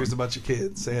fosters a bunch of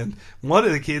kids, and one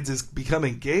of the kids is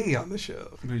becoming gay on the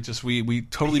show. We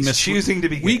totally missed choosing to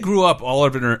be gay. We grew up, all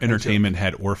of our entertainment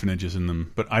had orphanages in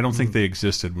them, but I don't think they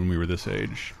existed when we were this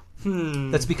age.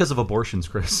 That's because of abortions,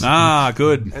 Chris. Ah,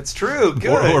 good. That's true.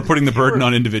 Good. Or putting the burden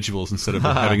on individuals instead of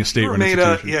having a state-run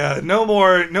institution.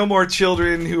 No more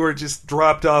children who are just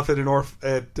dropped off at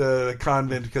a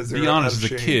convent because they're Be honest,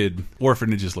 as a kid,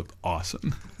 orphanages looked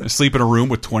awesome. I sleep in a room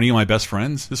with 20 of my best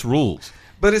friends. This rules.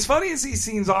 But as funny as these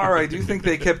scenes are, I do think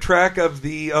they kept track of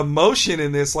the emotion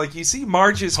in this. Like, you see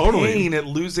Marge's pain at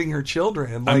losing her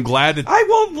children. Like, I'm glad I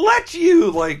won't let you.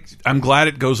 Like, I'm glad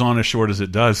it goes on as short as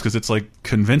it does because it's like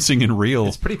convincing and real.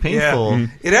 It's pretty painful. Yeah.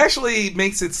 It actually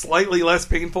makes it slightly less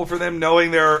painful for them knowing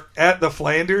they're at the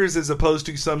Flanders as opposed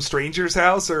to some stranger's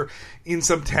house or in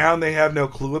some town they have no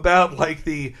clue about. Like,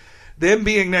 them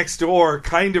being next door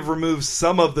kind of removes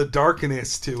some of the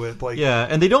darkness to it. Like, yeah,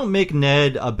 and they don't make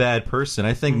Ned a bad person.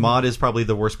 I think Maude is probably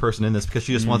the worst person in this because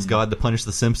she just wants God to punish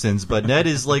the Simpsons. But Ned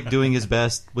is like doing his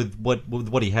best with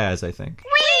what he has, I think.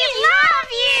 We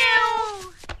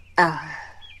love you!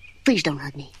 Please don't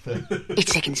hug me. It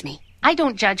sickens me. I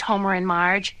don't judge Homer and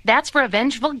Marge. That's for a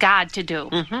vengeful God to do.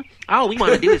 All we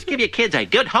want to do is give your kids a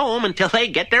good home until they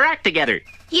get their act together.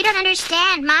 You don't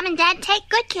understand. Mom and Dad take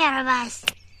good care of us.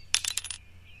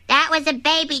 That was a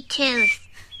baby tooth.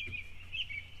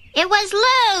 It was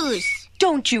loose.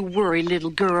 Don't you worry, little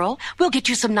girl. We'll get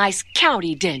you some nice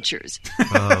county dentures.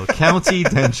 Oh, county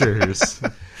dentures.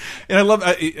 And I love,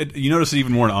 you notice it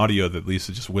even more in audio that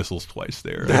Lisa just whistles twice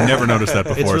there. I never noticed that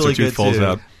before. Really so tooth falls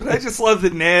out. But I just love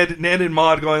that Ned and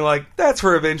Maude going like, that's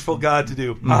for a vengeful God to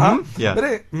do. Yeah.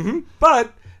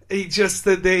 But it's just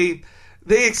that they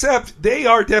accept they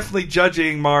are definitely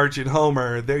judging Marge and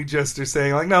Homer. They just are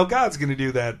saying like, no, God's going to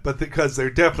do that, but because they're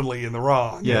definitely in the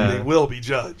wrong, and they will be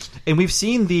judged. And we've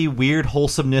seen the weird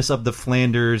wholesomeness of the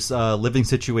Flanders living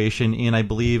situation in, I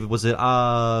believe, was it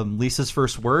Lisa's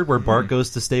First Word, where Bart goes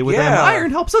to stay with them.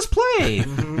 Iron helps us play,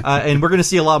 and we're going to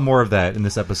see a lot more of that in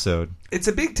this episode. It's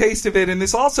a big taste of it, and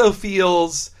this also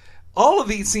feels. All of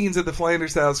these scenes at the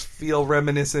Flanders house feel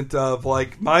reminiscent of,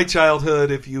 like, my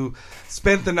childhood. If you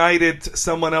spent the night at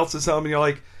someone else's home and you're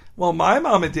like, well, my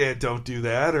mom and dad don't do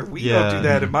that, or we don't do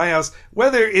that at my house.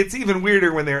 Whether it's even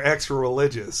weirder when they're extra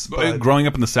religious. But growing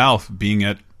up in the South, being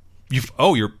at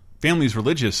your family's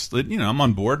religious, I'm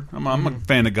on board. I'm a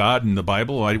fan of God and the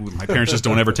Bible. My parents just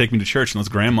don't ever take me to church unless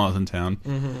grandma's in town.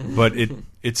 But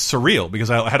it's surreal because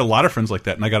I had a lot of friends like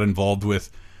that, and I got involved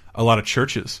with a lot of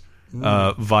churches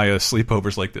via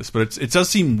sleepovers like this. But it does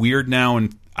seem weird now,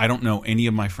 and I don't know any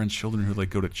of my friends' children who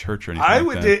go to church or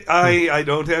anything. I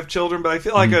don't have children, but I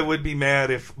feel like I would be mad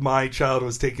if my child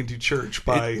was taken to church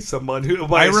by someone who.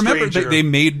 By I remember they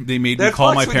made me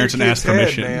call my parents and ask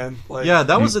permission. Man.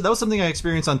 That was something I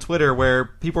experienced on Twitter where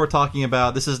people were talking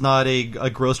about. This is not a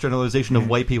gross generalization of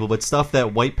white people, but stuff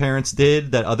that white parents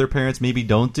did that other parents maybe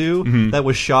don't do. That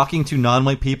was shocking to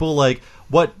non-white people. Like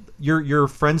what your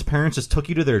friend's parents just took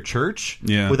you to their church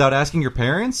without asking your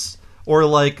parents. Or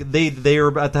like they were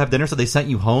about to have dinner, so they sent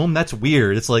you home. That's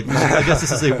weird. It's like I guess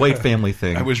this is a white family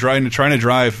thing. I was trying to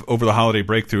drive over the holiday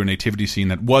break through a nativity scene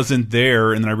that wasn't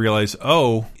there, and then I realized,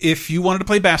 if you wanted to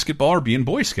play basketball or be in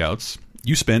Boy Scouts,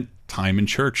 you spent time in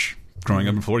church. Growing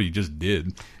up in Florida, you just did.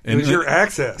 And it was your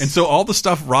access. And so all the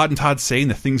stuff Rod and Todd say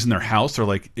and the things in their house are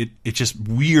like, it's just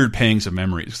weird pangs of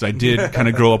memories. Because I did kind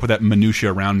of grow up with that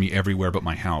minutia around me everywhere but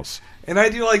my house. And I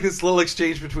do like this little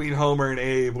exchange between Homer and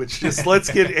Abe, which just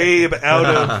let's get Abe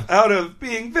out of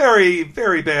being very,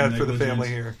 very bad for the family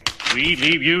here. We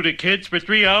leave you to kids for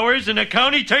 3 hours and the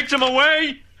county takes them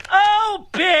away? Oh,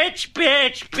 bitch.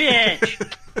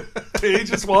 He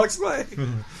just walks away.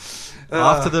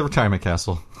 Off to the retirement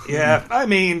castle. Yeah, I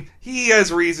mean, he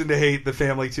has reason to hate the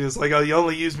family, too. It's like, you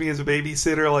only use me as a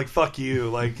babysitter? Like, fuck you.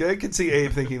 Like, I can see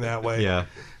Abe thinking that way. Yeah.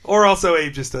 Or also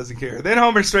Abe just doesn't care. Then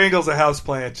Homer strangles a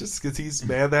houseplant just because he's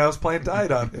mad the houseplant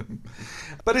died on him.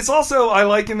 But it's also, I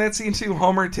like in that scene, too,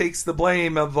 Homer takes the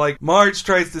blame of, like, Marge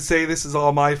tries to say this is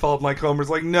all my fault. Like, Homer's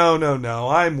like, no,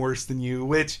 I'm worse than you.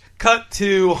 Which, cut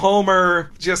to Homer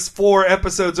just 4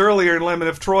 episodes earlier in Lemon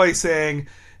of Troy saying,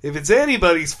 if it's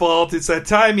anybody's fault, it's that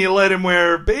time you let him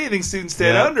wear bathing suit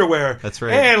instead of underwear. That's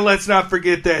right. And let's not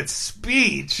forget that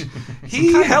speech.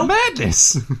 He held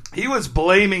madness. He was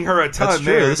blaming her a ton. That's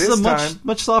true. There. This is a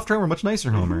much softer Homer, much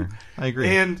nicer Homer. I agree.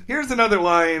 And here's another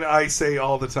line I say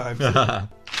all the time. Go with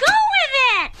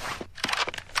it!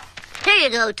 Here you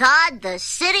go, Todd. The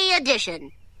City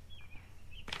Edition.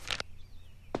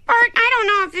 Art, I don't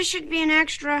know if this should be an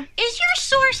extra. Is your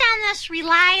source on this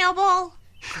reliable?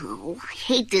 Oh, I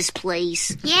hate this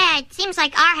place. Yeah, it seems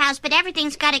like our house, but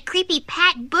everything's got a creepy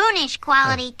Pat Boone-ish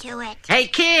quality to it. Hey,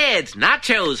 kids,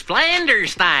 nachos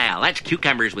Flanders style. That's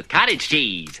cucumbers with cottage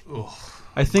cheese.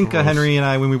 I think Henry and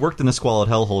I, when we worked in the Squalid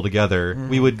Hellhole together,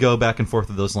 we would go back and forth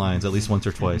with those lines at least once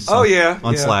or twice.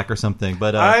 On Slack or something.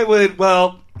 But I would,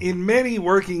 in many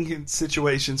working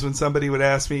situations, when somebody would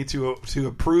ask me to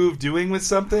approve doing with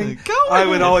something, I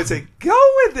would always say, go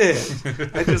with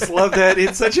it. I just love that.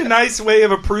 It's such a nice way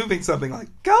of approving something. Like,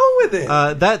 go with it.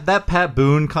 That Pat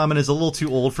Boone comment is a little too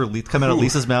old for coming out of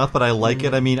Lisa's mouth, but I like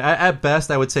it. I mean, at best,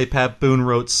 I would say Pat Boone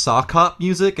wrote sock hop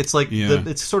music. It's like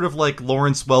it's sort of like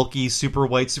Lawrence Welky, super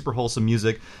white, super wholesome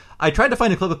music. I tried to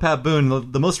find a clip of Pat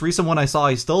Boone. The most recent one I saw,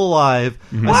 he's still alive.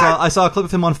 I saw a clip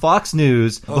of him on Fox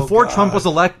News before Trump was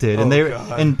elected,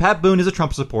 and Pat Boone is a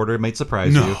Trump supporter. It might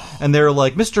surprise you. And they're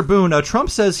like, Mr. Boone,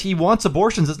 Trump says he wants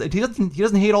abortions. He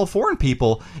doesn't hate all foreign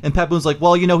people. And Pat Boone's like,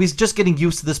 well, he's just getting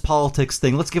used to this politics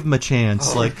thing. Let's give him a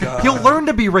chance. He'll learn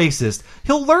to be racist.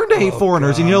 He'll learn to hate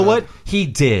foreigners. And you know what? He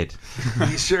did.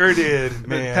 He sure did,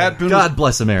 man. Pat Boone God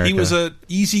bless America. He was an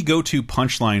easy go-to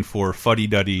punchline for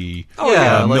fuddy-duddy.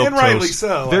 And rightly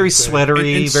so. Very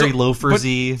sweatery, very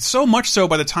loafersy. So much so,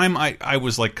 by the time I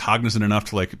was like cognizant enough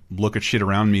to like look at shit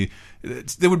around me,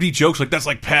 there would be jokes like that's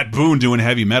like Pat Boone doing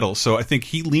heavy metal. So I think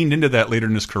he leaned into that later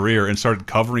in his career and started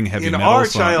covering heavy metal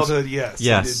songs. In our childhood, yes, he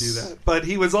did do that. But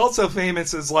he was also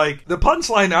famous as like the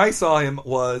punchline I saw him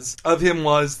was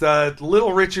that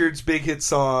Little Richard's big hit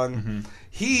song.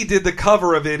 He did the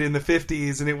cover of it in the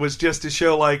 50s, and it was just to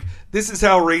show, like, this is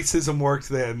how racism worked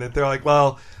then. That they're like,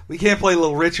 well, we can't play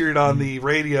Little Richard on the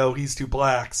radio. He's too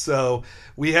black. So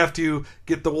we have to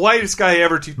get the whitest guy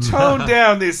ever to tone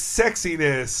down this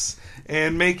sexiness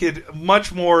and make it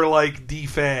much more like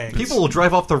defanged. People will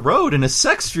drive off the road in a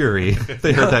sex fury if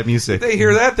they heard that music. If they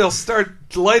hear that, they'll start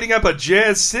lighting up a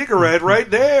jazz cigarette right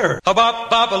there. Bop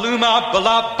bop a loom bop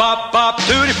bop bop bop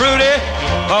tutti frutti,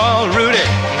 all Rudy,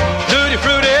 tutti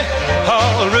frutti,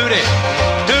 all Rudy,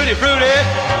 tutti frutti,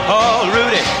 all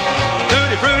Rudy,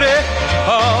 tutti frutti,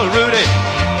 all Rudy,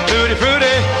 tutti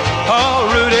frutti, all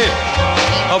Rudy.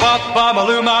 I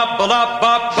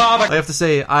have to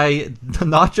say,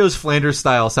 Nachos Flanders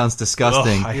style sounds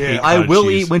disgusting. I will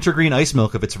eat wintergreen ice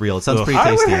milk if it's real. It sounds pretty tasty.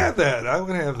 I would have that.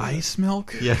 Ice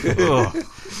milk? Yeah.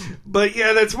 But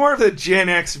yeah, that's more of the Gen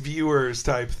X viewers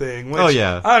type thing. Which,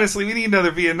 honestly, we need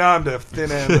another Vietnam to thin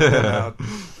that out.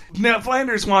 Now,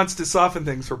 Flanders wants to soften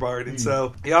things for Bart, and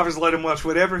so he offers to let him watch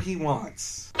whatever he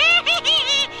wants.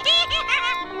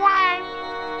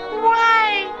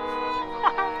 Why?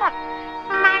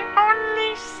 My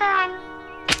only son.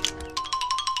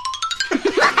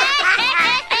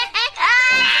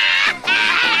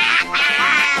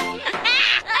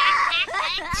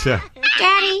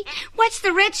 Daddy, what's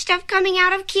the red stuff coming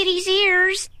out of Kitty's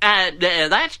ears?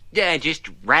 That's just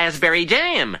raspberry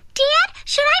jam. Dad,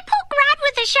 should I poke Rod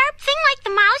with a sharp thing like the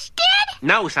mouse did?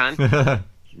 No, son.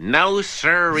 No,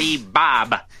 sirree,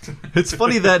 Bob. It's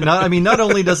funny that not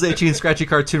only does the Itchy and Scratchy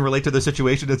cartoon relate to their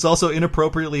situation, it's also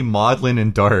inappropriately maudlin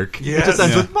and dark. Yes. It just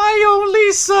ends with my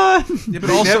only son. Yeah, but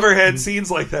they never had scenes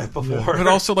like that before. But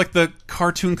also, like the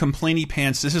cartoon complainy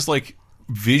pants. This is like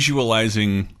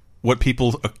visualizing what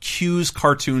people accuse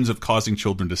cartoons of causing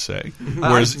children to say.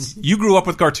 Whereas you grew up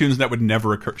with cartoons that would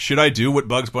never occur. Should I do what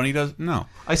Bugs Bunny does? No.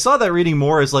 I saw that reading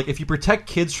more as like, if you protect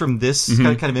kids from this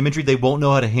kind of imagery, they won't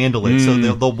know how to handle it. So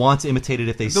they'll want to imitate it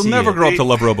if they see it. They'll never grow up to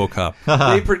love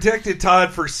RoboCop. They protected Todd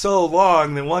for so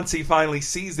long that once he finally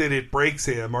sees it, it breaks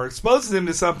him or exposes him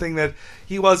to something that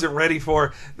he wasn't ready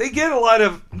for. They get a lot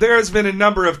of... There has been a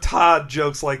number of Todd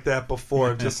jokes like that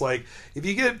before. Just like, if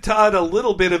you give Todd a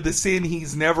little bit of the sin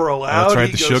he's never allowed,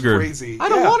 he goes crazy. I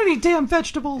don't want any damn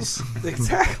vegetables.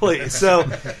 Exactly. So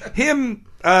him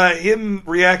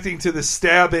reacting to the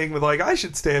stabbing with like, I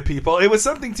should stab people. It was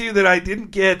something too that I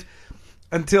didn't get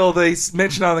until they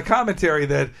mentioned on the commentary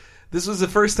that this was the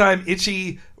first time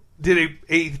Itchy did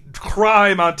a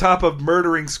crime on top of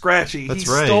murdering Scratchy. He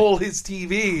stole his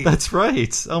TV. That's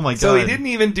right. Oh my god. So he didn't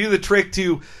even do the trick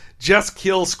to just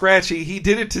kill Scratchy. He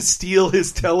did it to steal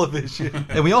his television.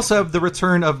 And we also have the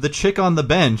return of the chick on the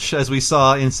bench, as we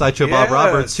saw in Sideshow Bob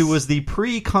Roberts, who was the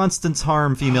pre-Constance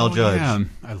Harm female judge. Yeah.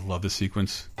 I love the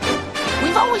sequence.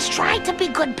 We've always tried to be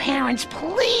good parents.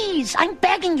 Please, I'm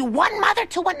begging you, one mother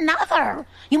to another.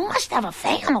 You must have a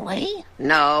family.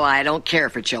 No, I don't care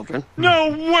for children. No,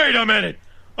 wait a minute.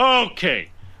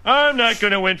 Okay, I'm not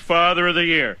going to win Father of the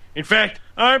Year. In fact,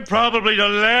 I'm probably the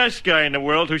last guy in the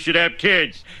world who should have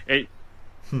kids. Wait,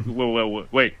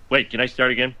 can I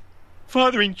start again?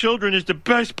 Fathering children is the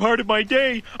best part of my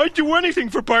day. I'd do anything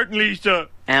for Bart and Lisa.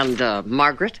 And,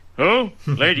 Margaret? Who?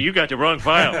 Lady, you got the wrong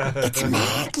file. It's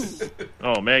Maggie.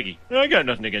 Oh, Maggie. I got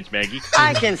nothing against Maggie.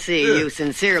 I can see you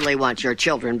sincerely want your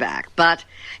children back, but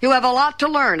you have a lot to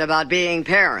learn about being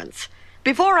parents.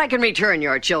 Before I can return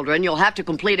your children, you'll have to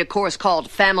complete a course called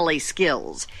Family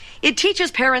Skills. It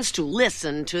teaches parents to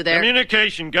listen to their...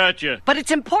 Communication, gotcha. But it's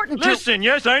important Listen,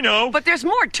 yes, I know. But there's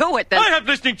more to it than... I have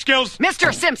listening skills.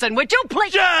 Mr. Simpson, would you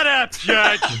please... Shut up,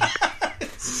 Judge.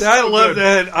 I love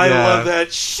that. I love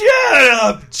that. Shut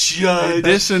up, Judge.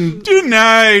 This and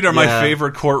Tonight are my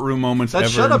favorite courtroom moments ever. That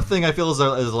shut up thing I feel is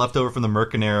a leftover from the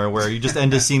Merkin era, where you just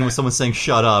end a scene with someone saying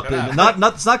 "shut up."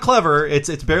 It's not clever.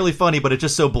 It's barely funny, but it's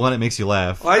just so blunt it makes you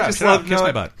laugh. Well, I just love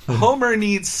knowing Homer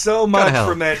needs so much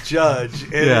from that judge,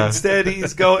 and instead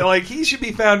he's going like he should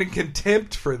be found in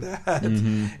contempt for that.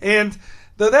 And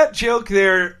though that joke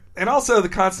there. And also the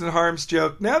Constant Harms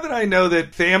joke, now that I know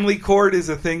that family court is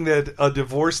a thing that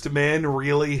divorced men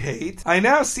really hate, I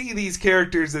now see these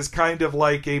characters as kind of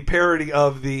like a parody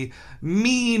of the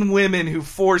mean women who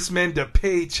force men to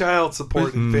pay child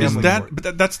support in family court.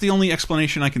 But that's the only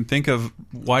explanation I can think of.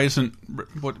 Why isn't...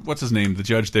 What's his name? The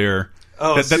judge there...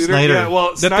 Oh, that's Snyder. Yeah,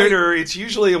 well, Snyder, it's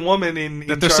usually a woman in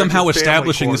that they're somehow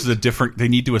establishing this is a different... They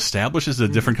need to establish this is a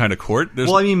different kind of court.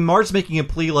 Well, I mean, Marge's making a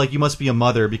plea like you must be a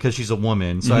mother because she's a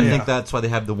woman. So I think that's why they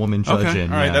have the woman judge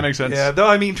in. All right, that makes sense. Yeah, though,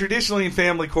 I mean, traditionally in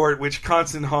family court, which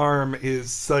Constant Harm is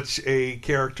such a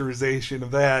characterization of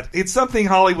that, it's something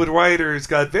Hollywood writers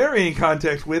got very in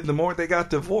contact with the more they got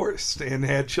divorced and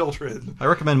had children. I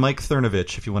recommend Mike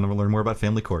Cernovich if you want to learn more about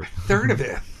family court.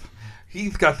 Cernovich.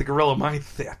 He's got the gorilla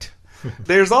mindset.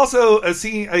 There's also a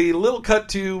scene, a little cut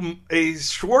to a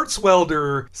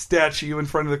Schwarzwelder statue in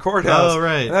front of the courthouse. Oh,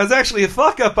 right. And that was actually a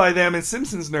fuck up by them as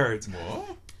Simpsons nerds.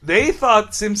 What? They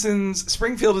thought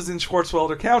Springfield is in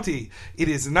Schwarzwelder County. It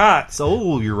is not.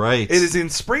 Oh, you're right. It is in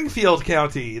Springfield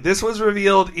County. This was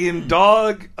revealed in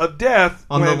Dog of Death.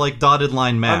 On the dotted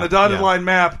line map. On the dotted line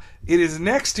map. It is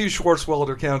next to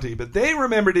Schwarzwälder County, but they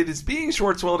remembered it as being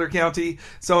Schwarzwälder County,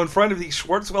 so in front of the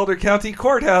Schwarzwälder County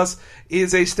Courthouse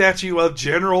is a statue of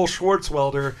General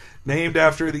Schwarzwälder, named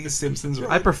after the Simpsons.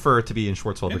 I prefer it to be in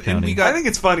Schwarzwälder County. I think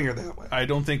it's funnier that way. I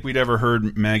don't think we'd ever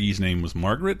heard Maggie's name was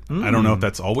Margaret. I don't know if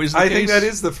that's always the case. I think that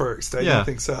is the first. I don't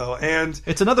think so. And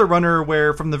it's another runner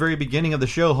where from the very beginning of the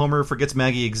show, Homer forgets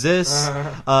Maggie exists.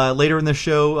 Later in the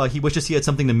show, he wishes he had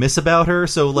something to miss about her.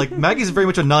 So like Maggie's very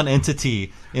much a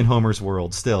non-entity in Homer's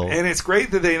world still. And it's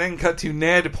great that they then cut to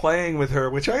Ned playing with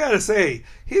her, which I gotta say,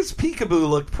 his peekaboo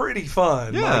looked pretty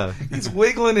fun. Yeah. Like, he's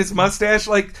wiggling his mustache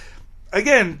like...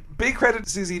 Again, big credit to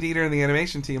Susie Dieter and the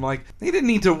animation team. Like, they didn't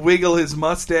need to wiggle his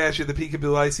mustache at the Peekaboo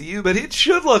ICU, but it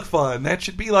should look fun. That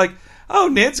should be like, oh,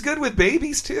 Ned's good with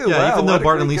babies, too. Yeah, wow, even though what a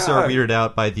Bart and great Lisa guy. are weirded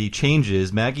out by the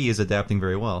changes, Maggie is adapting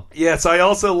very well. Yes, I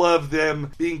also love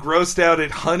them being grossed out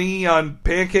at honey on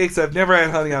pancakes. I've never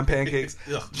had honey on pancakes.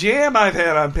 Jam I've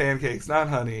had on pancakes, not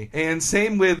honey. And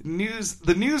same with news.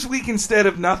 The Newsweek instead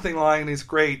of nothing line is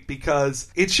great because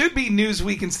it should be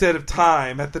Newsweek instead of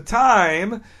Time. At the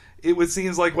time... It would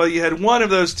seems like, well, you had one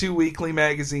of those two weekly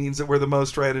magazines that were the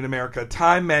most read in America,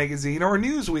 Time Magazine or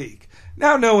Newsweek.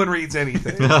 Now no one reads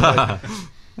anything.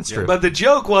 That's true. But the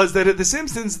joke was that at The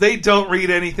Simpsons, they don't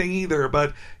read anything either.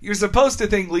 But you're supposed to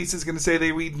think Lisa's going to say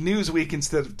they read Newsweek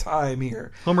instead of Time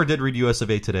here. Homer did read US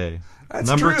of A Today. That's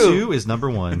Number true. 2 is number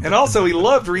 1. And also, he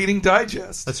loved reading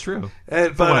Digest. That's true.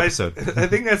 But one I episode. I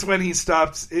think that's when he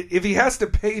stops. If he has to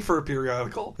pay for a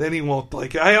periodical, then he won't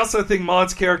like it. I also think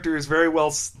Maude's character is very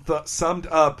well summed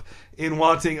up in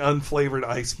wanting unflavored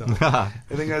ice milk. I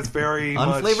think that's very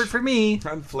Unflavored for me.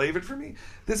 Unflavored for me.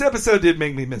 This episode did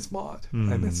make me miss Maude.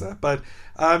 I miss that. But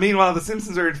meanwhile, the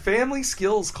Simpsons are in family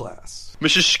skills class.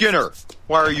 Mrs. Skinner,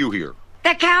 why are you here?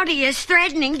 The county is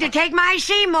threatening to take my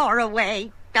Seymour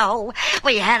away. Oh,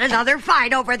 we had another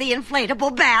fight over the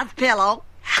inflatable bath pillow.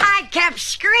 I kept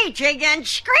screeching and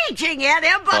screeching at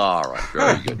him, but... All right,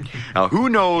 very good. Now, who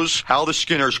knows how the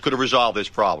Skinners could have resolved this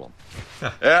problem?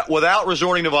 Without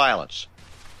resorting to violence.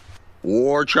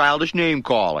 Or childish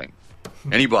name-calling.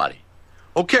 Anybody.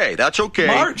 Okay, that's okay.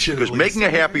 March, at because least. making a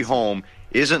happy home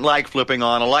isn't like flipping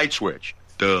on a light switch.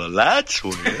 The light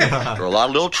switch. There are a lot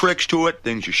of little tricks to it,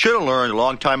 things you should have learned a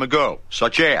long time ago,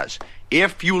 such as...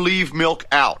 If you leave milk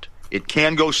out, it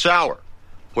can go sour.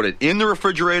 Put it in the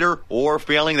refrigerator, or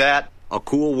failing that, a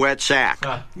cool wet sack.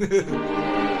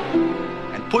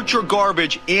 And put your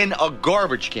garbage in a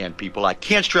garbage can, people. I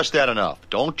can't stress that enough.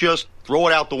 Don't just throw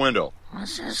it out the window.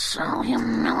 This is so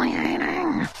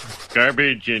humiliating.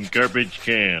 Garbage in garbage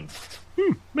can.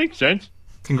 Makes sense.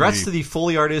 Congrats to the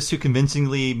Foley artists who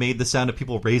convincingly made the sound of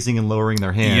people raising and lowering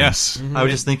their hands. Yes. I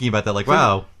was just thinking about that, like,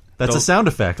 wow. That's a sound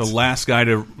effect. The last guy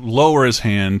to lower his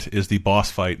hand is the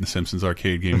boss fight in the Simpsons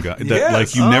arcade game guy. That, Yes.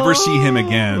 Like, you never see him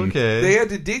again. Okay. They had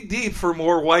to dig deep for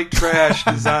more white trash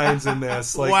designs in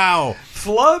this. Like, Wow.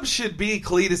 Flub should be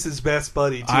Cletus's best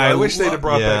buddy, too. I wish they'd have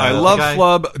brought yeah. back I Flub. love guy-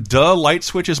 Flub. Duh, light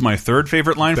switch is my third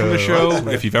favorite line from the Duh, show. light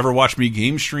switch. If you've ever watched me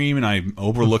game stream and I'm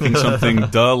overlooking something,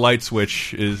 duh, light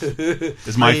switch is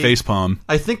my facepalm.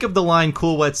 I think of the line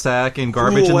 "cool wet sack" and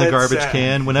 "garbage in the wet garbage sack.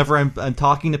 can" whenever I'm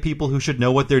talking to people who should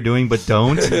know what they're doing but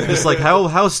don't. It's like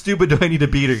how stupid do I need to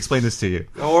be to explain this to you?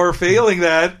 Or failing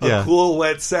that, a Yeah. cool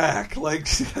wet sack. Like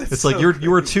It's like you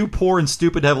were too poor and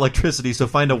stupid to have electricity, so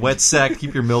find a wet sack to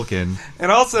keep your milk in.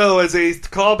 And also, as a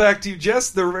callback to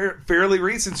just the fairly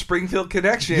recent Springfield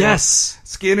connection, Yes.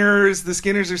 the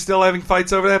Skinners are still having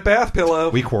fights over that bath pillow.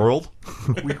 We quarreled.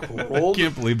 We quarreled. I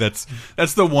can't believe that's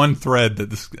the one thread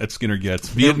that Skinner gets.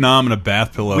 Vietnam and a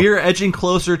bath pillow. We're edging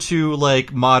closer to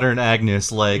like modern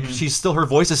Agnes. Like her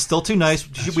voice is still too nice.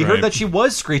 We heard right. that she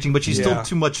was screeching, but she's Yeah. still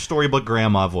too much storybook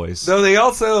grandma voice. Though they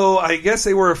also, I guess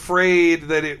they were afraid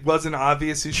that it wasn't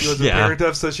obvious who she was a Yeah. parent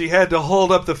of, so she had to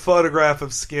hold up the photograph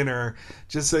of Skinner,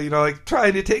 just so, like,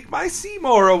 trying to take my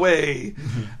Seymour away.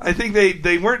 I think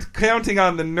they weren't counting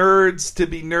on the nerds to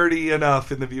be nerdy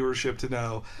enough in the viewership to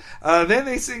know. Then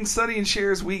they sing Sonny and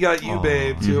Cher's We Got You,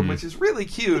 Babe, to him, which is really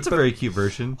cute. It's a but very cute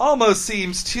version. almost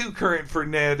seems too current for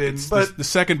Ned. And but the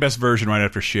second best version right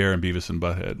after Cher and Beavis and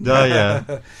Butthead. Oh yeah.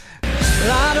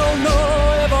 I don't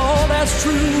know if all that's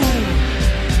true.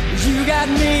 You got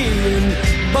me,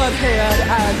 but head,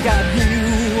 I got you.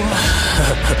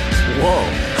 Whoa.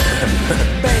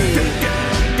 Babe.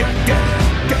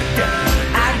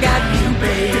 I got you,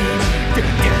 babe.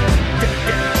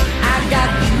 I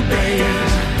got you, babe.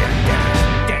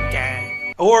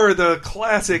 or the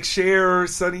classic Cher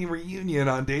Sonny reunion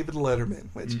on David Letterman,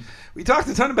 which we talked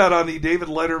a ton about on the David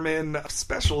Letterman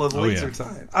special of Laser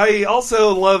Time. I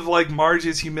also love like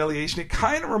Marge's humiliation. It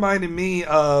kind of reminded me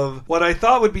of what I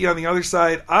thought would be on the other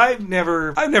side. I've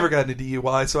never gotten a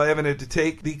DUI, so I haven't had to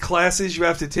take the classes you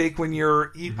have to take when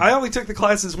you're. I only took the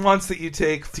classes once that you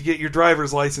take to get your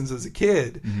driver's license as a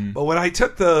kid, but when I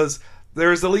took those,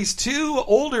 there's at least 2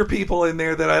 older people in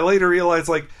there that I later realized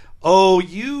like, oh,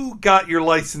 you got your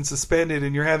license suspended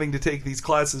and you're having to take these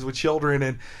classes with children.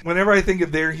 And whenever I think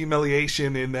of their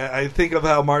humiliation in that, I think of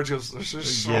how Marge goes, this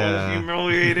is so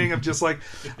humiliating. I'm just like,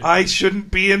 I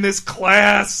shouldn't be in this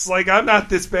class. Like, I'm not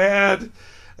this bad.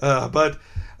 But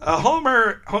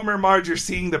Homer and Marge are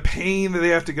seeing the pain that they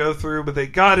have to go through, but they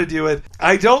got to do it.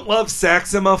 I don't love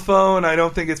saxophone. I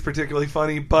don't think it's particularly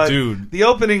funny, but the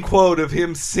opening quote of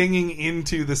him singing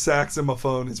into the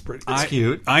saxophone is pretty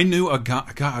cute. I knew a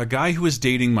guy who was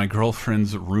dating my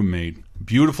girlfriend's roommate.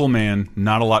 Beautiful man,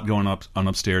 not a lot going on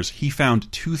upstairs. He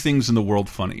found 2 things in the world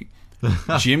funny.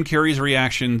 Jim Carrey's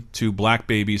reaction to Black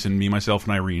Babies and Me, Myself,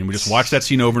 and Irene. We just watched that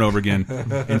scene over and over again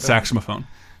in saxophone.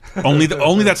 Only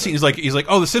that scene is like he's like,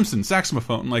 oh, the Simpsons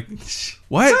saxophone. Like,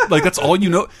 what? Like, that's all you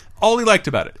know. All he liked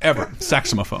about it ever,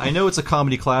 saxophone. I know it's a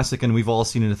comedy classic and we've all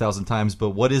seen it 1,000 times, but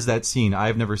what is that scene?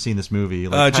 I've never seen this movie.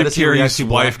 Like, Jim Carrey's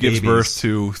wife gives birth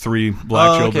to 3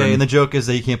 black children. Okay, and the joke is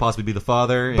that he can't possibly be the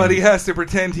father, but he has to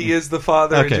pretend he is the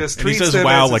father and just treats he says them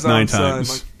wow as like his 9 own times.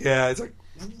 Son. Like, yeah, it's like,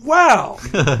 wow.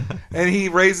 And he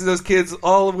raises those kids,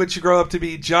 all of which grow up to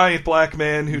be giant black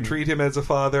men who treat him as a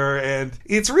father, and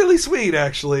it's really sweet,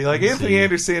 actually. Like, Anthony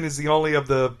Anderson is the only of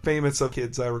the famous of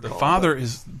kids I recall. The father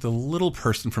is the little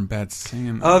person from Bad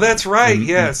Sam. Oh, that's right.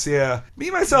 Yes, yeah.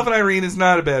 Me, Myself, and Irene is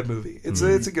not a bad movie. It's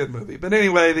a good movie. But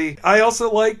anyway, I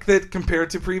also like that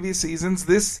compared to previous seasons,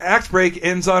 this act break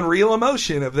ends on real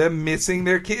emotion of them missing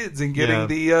their kids and getting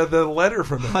the letter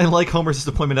from them. I like Homer's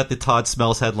disappointment at the Todd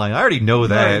Smells headline. I already know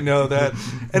that. I know that.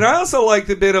 And I also like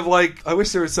the bit of like, I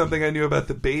wish there was something I knew about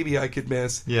the baby I could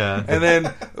miss. Yeah. And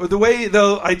then the way,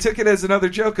 though, I took it as another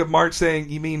joke of Marge saying,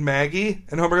 you mean Maggie?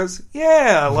 And Homer goes,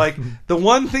 yeah. Like, the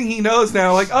one thing he knows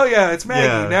now, like, oh yeah, it's Maggie.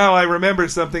 Yeah. Now I remember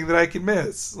something that I can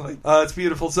miss. Like, it's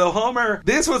beautiful. So Homer,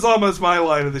 this was almost my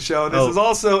line of the show. And this is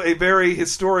also a very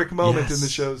historic moment in the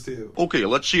shows, too. Okay,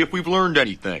 let's see if we've learned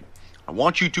anything. I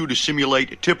want you two to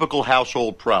simulate a typical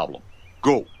household problem.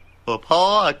 Go.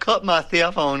 Papa, I cut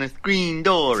myself on the screen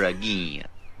door again.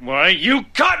 Why, you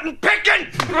cotton picking!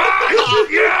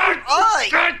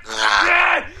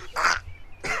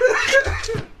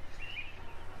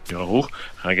 No,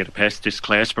 I gotta pass this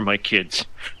class for my kids.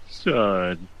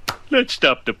 Son, let's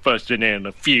stop the fussing and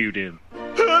the feuding.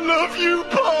 I love you,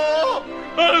 Pa!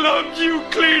 I love you,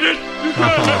 Cletus!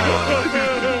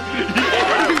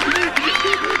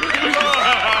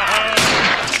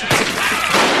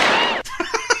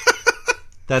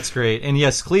 That's great. And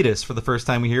yes, Cletus, for the first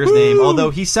time we hear his name, although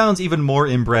he sounds even more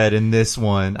inbred in this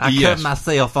one. I cut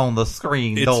myself on the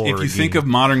screen door. If you think of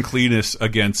modern Cletus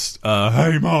against,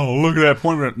 hey, Mo, look at that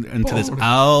point, and to this,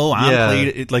 oh, I'm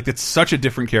Cletus. It's such a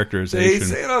different characterization. They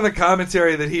say it on the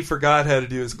commentary that he forgot how to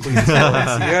do his Cletus voice. He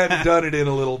hadn't done it in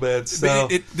a little bit. So.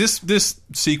 This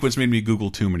sequence made me Google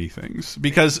too many things.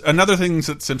 Because another thing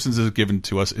that Simpsons has given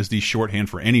to us is the shorthand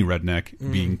for any redneck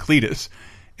being Cletus.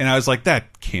 And I was like,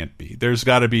 that can't be. There's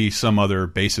got to be some other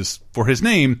basis for his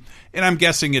name. And I'm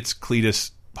guessing it's Cletus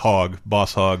Hogg,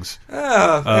 Boss Hogg's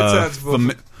that sounds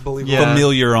believable.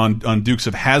 Familiar on Dukes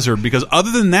of Hazzard. Because other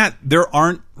than that, there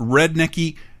aren't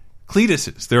rednecky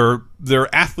Cletuses. There are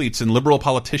athletes and liberal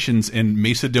politicians and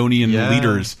Macedonian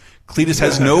leaders. Cletus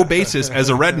has no basis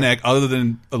as a redneck other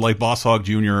than like Boss Hogg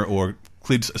Jr. or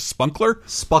Cletus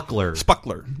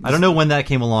Spuckler. I don't know when that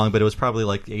came along, but it was probably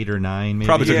like 8 or 9. Maybe.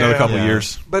 Probably took another couple of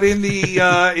years. But in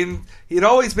the he'd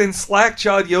always been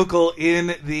slack-jawed yokel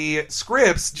in the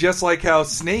scripts, just like how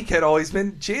Snake had always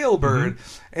been Jailbird,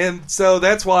 and so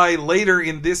that's why later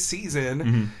in this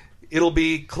season. It'll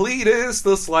be Cletus,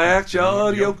 the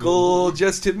slack-jawed yokel,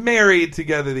 just to marry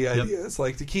together the ideas,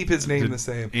 like to keep his name the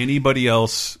same. Anybody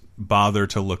else bother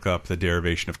to look up the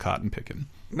derivation of cotton picking?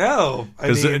 No,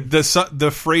 because the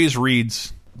phrase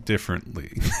reads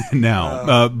differently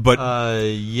now.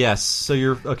 Yes. So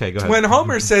you're okay. Go ahead. When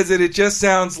Homer says it, it just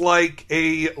sounds like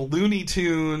a Looney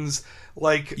Tunes.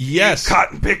 Like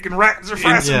cotton picking rats are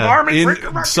fast and varmint.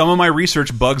 In some of my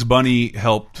research, Bugs Bunny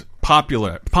helped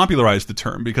popularize the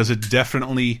term because it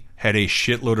definitely had a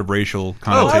shitload of racial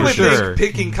connotation. I would think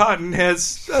picking cotton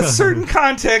has a certain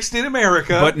context in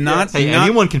America, but not. Hey,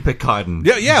 anyone can pick cotton.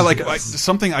 Yeah. Like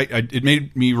something. It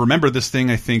made me remember this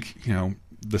thing. I think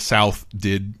the South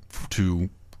did to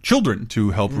children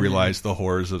to help realize the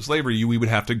horrors of slavery, we would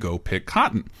have to go pick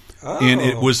cotton. And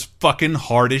it was fucking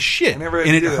hard as shit. And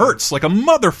it hurts like a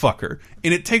motherfucker.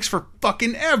 And it takes for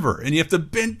fucking ever. And you have to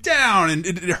bend down. And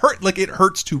it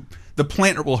hurts to... The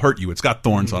plant will hurt you. It's got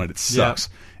thorns on it. It sucks.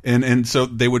 And so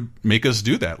they would make us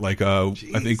do that. Like, I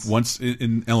think once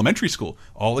in elementary school,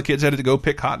 all the kids had to go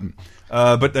pick cotton.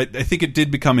 But I think it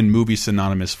did become in movies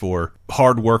synonymous for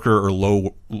hard worker or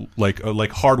low,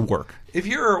 like hard work. If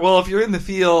you're in the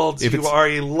fields, you are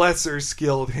a lesser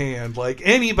skilled hand. Like,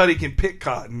 anybody can pick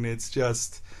cotton. It's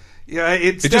just,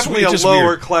 it's definitely a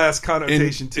lower class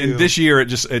connotation too. And this year, it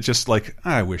just like,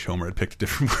 I wish Homer had picked a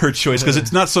different word choice, because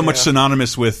it's not so much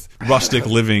synonymous with rustic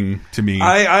living to me.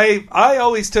 I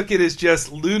always took it as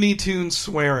just Looney Tunes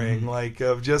swearing, like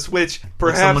of just which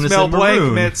perhaps Mel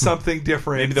Blanc meant something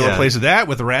different. Maybe they'll replace that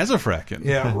with Razafrackin'.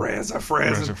 Yeah,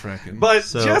 Razafrackin'. But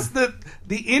just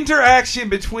the interaction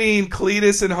between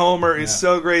Cletus and Homer is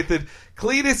so great that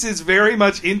Cletus is very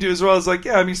much into as well. It's like,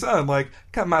 yeah, I'm your son. Like,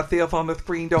 cut my thief on the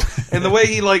screen door. And the way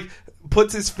he like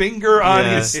puts his finger on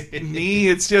his knee,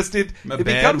 it's just it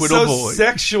becomes so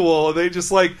sexual. They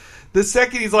just like the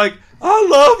second he's like, I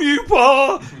love you,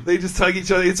 Pa. They just hug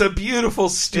each other. It's a beautiful,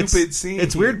 stupid scene.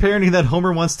 It's weird parenting that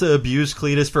Homer wants to abuse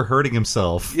Cletus for hurting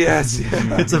himself. Yes.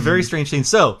 It's a very strange scene.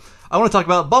 So, I want to talk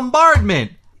about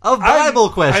bombardment of Bible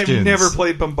questions. I've never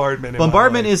played Bombardment.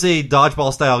 Bombardment is a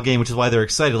dodgeball style game, which is why they're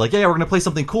excited. Like, yeah, we're going to play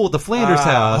something cool at the Flanders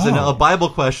house. And Bible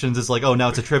questions is like, oh, now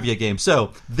it's a trivia game.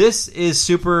 So this is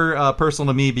super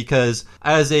personal to me because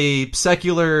as a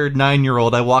secular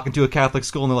 9-year-old, I walk into a Catholic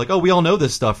school and they're like, oh, we all know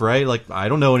this stuff, right? Like, I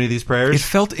don't know any of these prayers. It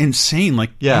felt insane. Like,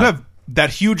 you have that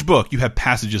huge book, you have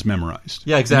passages memorized.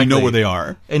 Yeah, exactly. And you know where they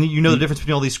are. And you know the difference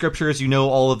between all these scriptures. You know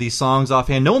all of these songs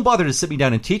offhand. No one bothered to sit me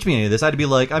down and teach me any of this. I had to be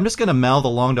like, I'm just going to mouth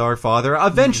along to Our Father.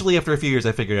 Eventually, after a few years,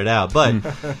 I figured it out. But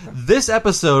this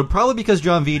episode, probably because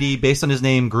John Vitti, based on his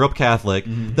name, grew up Catholic,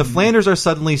 the Flanders are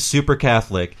suddenly super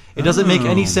Catholic. It doesn't make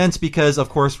any sense because, of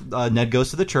course, Ned goes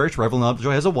to the church. Reverend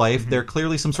Lovejoy has a wife. They're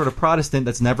clearly some sort of Protestant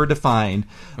that's never defined.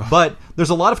 But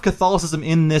there's a lot of Catholicism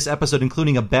in this episode,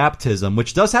 including a baptism,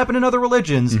 which does happen in other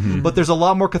religions. But there's a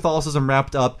lot more Catholicism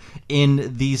wrapped up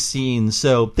in these scenes.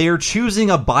 So they're choosing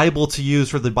a Bible to use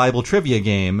for the Bible trivia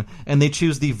game, and they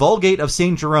choose the Vulgate of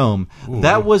St. Jerome. Ooh.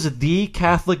 That was the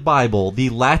Catholic Bible, the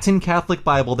Latin Catholic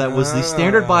Bible. That was the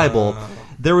standard Bible.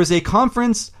 There was a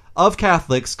conference of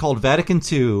Catholics called Vatican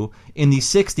II in the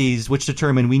 60s, which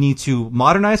determined we need to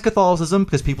modernize Catholicism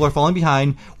because people are falling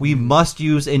behind. We must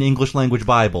use an English language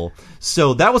Bible.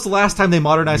 So that was the last time they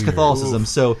modernized Catholicism.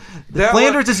 So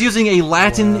Flanders is using a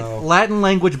Latin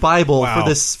language Bible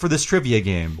for this trivia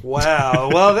game. Wow.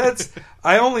 Well,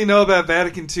 I only know about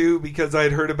Vatican II because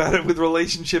I'd heard about it with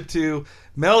relationship to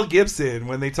Mel Gibson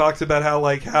when they talked about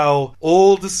how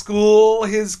old school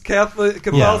his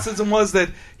Catholicism was, that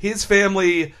his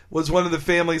family was one of the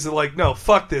families that like, no,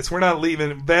 fuck this, we're not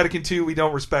leaving Vatican II, we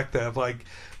don't respect that. Like,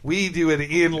 we do it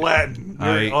in Latin.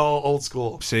 We're all old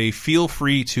school. Say, feel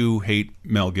free to hate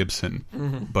Mel Gibson,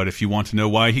 but if you want to know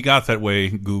why he got that way,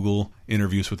 Google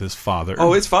interviews with his father.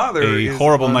 Oh, his father is a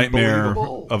horrible nightmare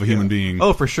of a human being.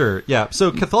 Oh, for sure. Yeah.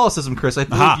 So Catholicism, Chris, I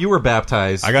believe you were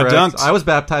baptized. I got dunked. I was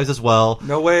baptized as well.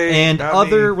 No way. And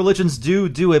other religions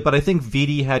do it, but I think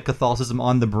Vitti had Catholicism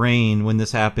on the brain when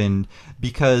this happened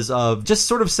because of just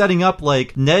sort of setting up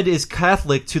like Ned is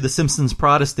Catholic to the Simpsons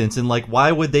Protestants, and like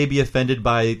why would they be offended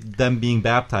by them being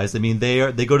baptized? I mean,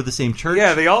 they go to the same church.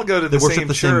 Yeah, they all go to the same church. They worship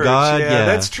the same God. Yeah,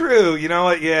 that's true. You know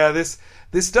what? Yeah,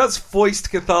 this does foist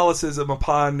Catholicism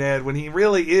upon Ned when he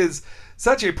really is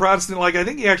such a Protestant. Like, I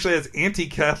think he actually has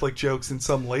anti-Catholic jokes in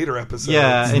some later episodes.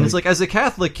 Yeah, and it's like, as a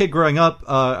Catholic kid growing up,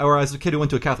 or as a kid who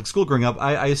went to a Catholic school growing up,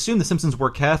 I assumed the Simpsons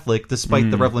were Catholic, despite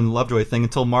the Reverend Lovejoy thing,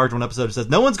 until Marge, one episode, says,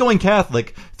 no one's going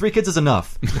Catholic, 3 kids is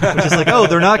enough. Which is like, oh,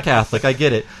 they're not Catholic, I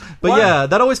get it. But yeah,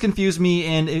 that always confused me,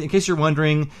 and in case you're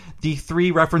wondering, the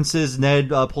 3 references Ned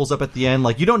pulls up at the end,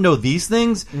 like, you don't know these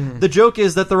things? The joke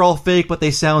is that they're all fake, but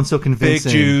they sound so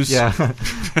convincing. Fake Jews. Yeah.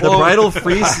 The bridal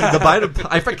freeze,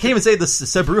 I can't even say the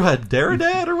Sebruja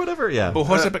Deridad or whatever, yeah. But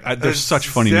what's there's such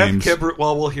funny names.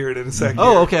 Well, we'll hear it in a second.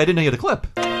 Oh, okay, I didn't know you had a clip.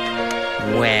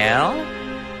 Well?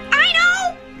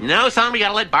 I know! No, son, we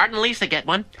gotta let Bart and Lisa get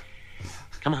one.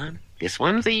 Come on, this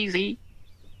one's easy.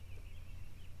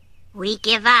 We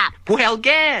give up. Well,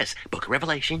 guess. Book of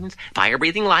Revelations,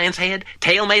 fire-breathing lion's head,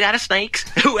 tail made out of snakes.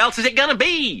 Who else is it gonna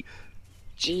be?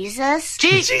 Jesus?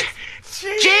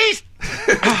 Jeez!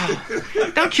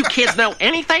 Oh, don't you kids know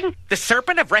anything? The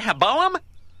serpent of Rehoboam?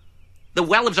 The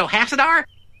well of Zohasadar?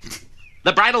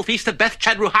 The bridal feast of Beth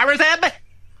Chadruharazeb?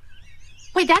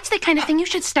 Wait, that's the kind of thing you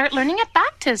should start learning at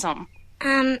baptism.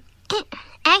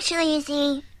 Actually, you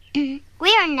see, We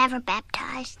are never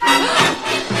baptized. Nettie?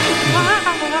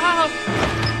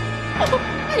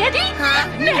 Huh?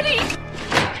 Nettie!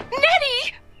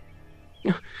 Nettie!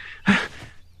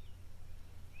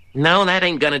 No, that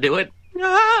ain't gonna do it.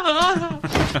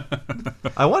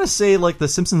 I want to say, like, the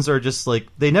Simpsons are just, like,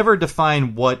 they never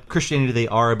define what Christianity they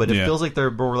are, but it feels like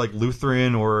they're more, like,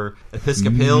 Lutheran or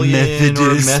Episcopalian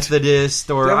or Methodist.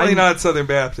 Or definitely not Southern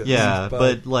Baptist. Yeah,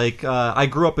 but like, I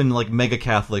grew up in, like, mega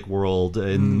Catholic world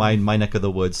in my neck of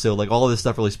the woods, so, like, all of this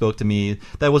stuff really spoke to me.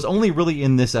 That was only really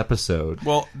in this episode.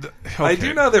 Well, I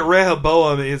do know that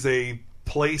Rehoboam is a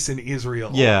place in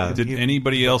Israel. Yeah. Did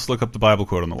anybody else look up the Bible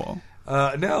quote on the wall?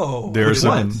 No.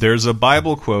 There's a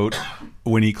Bible quote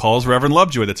when he calls Reverend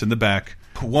Lovejoy that's in the back.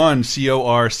 1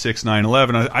 COR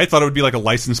 6911. I thought it would be like a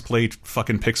license plate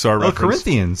fucking Pixar reference.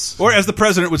 Corinthians. Or as the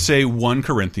president would say, 1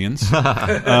 Corinthians.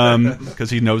 Because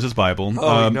he knows his Bible.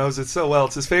 He knows it so well.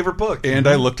 It's his favorite book. And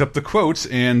I looked up the quotes,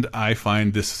 and I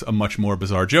find this a much more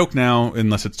bizarre joke now,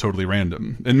 unless it's totally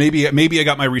random. And maybe I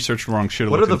got my research wrong.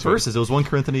 What are the verses? It was 1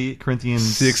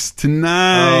 Corinthians 6 to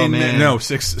 9. Oh, man. No,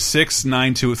 6,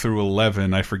 9 through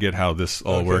 11. I forget how this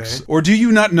all works. Or do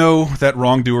you not know that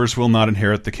wrongdoers will not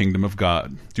inherit the kingdom of God?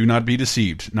 Do not be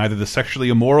deceived. Neither the sexually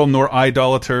immoral, nor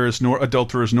idolaters, nor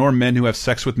adulterers, nor men who have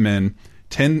sex with men,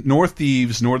 nor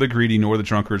thieves, nor the greedy, nor the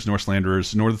drunkards, nor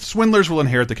slanderers, nor the swindlers will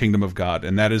inherit the kingdom of God.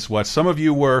 And that is what some of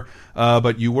you were,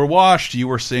 but you were washed, you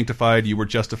were sanctified, you were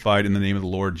justified in the name of the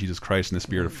Lord Jesus Christ in the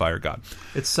spirit of fire God.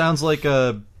 It sounds like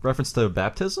a reference to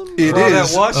baptism? It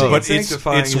is, that washing and but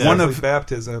sanctifying it's is one of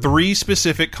baptism. 3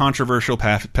 specific controversial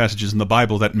passages in the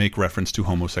Bible that make reference to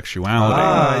homosexuality.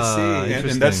 I see.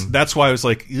 And that's why I was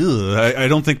like, ugh, I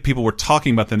don't think people were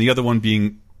talking about them. The other one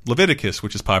being Leviticus,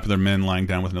 which is popular, men lying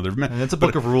down with another man. And it's a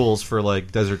book of rules for,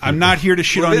 like, desert people. I'm not here to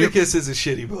shit on your... Leviticus is a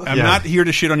shitty book. I'm not here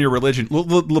to shit on your religion.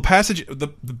 The passage, the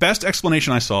best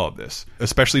explanation I saw of this,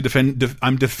 especially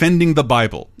I'm defending the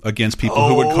Bible against people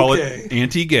who would call it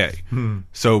anti-gay.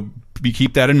 So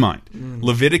keep that in mind.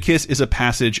 Leviticus is a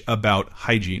passage about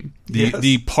hygiene.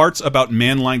 The parts about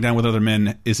man lying down with other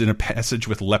men is in a passage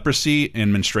with leprosy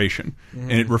and menstruation.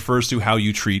 And it refers to how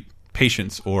you treat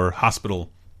patients or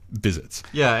hospital visits.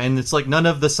 Yeah, and it's like none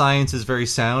of the science is very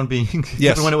sound. Being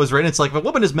even when it was written, it's like, if a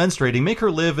woman is menstruating, make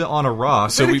her live on a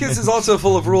rock. Leviticus is also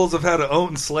full of rules of how to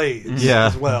own slaves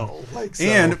as well. Like, so.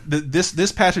 And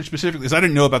this passage specifically, because I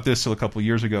didn't know about this till a couple of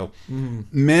years ago,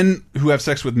 men who have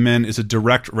sex with men is a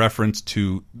direct reference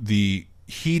to the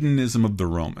hedonism of the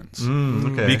Romans.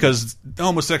 Because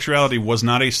homosexuality was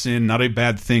not a sin, not a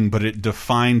bad thing, but it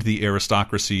defined the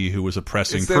aristocracy who was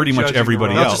oppressing pretty much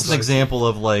everybody else. Just an example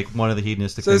of, like, one of the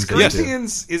hedonistic so things. So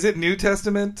Corinthians, is it New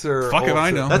Testament or Fuck if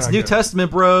I know. That's New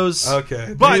Testament, bros.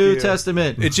 Okay. But New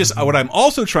Testament. It's just what I'm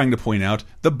also trying to point out,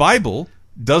 the Bible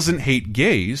doesn't hate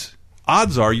gays.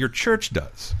 Odds are your church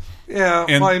does. Yeah,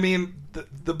 and well, I mean,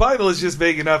 the Bible is just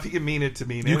vague enough. You can mean it to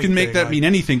mean anything. You can make that mean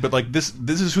anything, but, like, this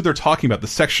is who they're talking about. The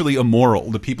sexually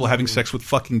immoral, the people having sex with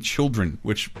fucking children,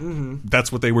 which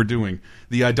that's what they were doing.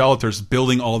 The idolaters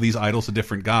building all these idols of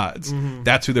different gods.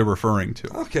 That's who they're referring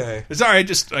to. Okay. Sorry,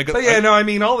 I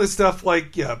mean, all this stuff,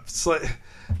 like,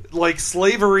 like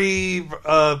slavery,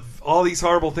 all these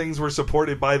horrible things were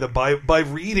supported by by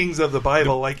readings of the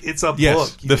Bible. Like, it's a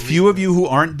book. The few of you who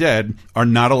aren't dead are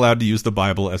not allowed to use the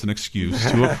Bible as an excuse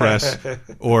to oppress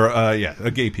or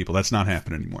gay people. That's not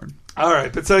happening anymore. All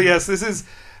right, but so yes,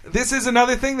 this is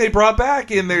another thing they brought back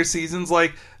in their seasons,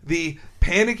 like the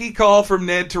panicky call from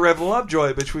Ned to Reverend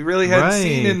Lovejoy, which we really hadn't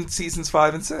seen in seasons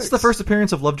 5 and 6. It's the first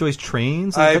appearance of Lovejoy's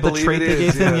trains. I the believe trait it they gave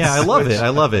is. him. Yeah, I love it. I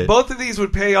love it. Both of these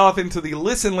would pay off into the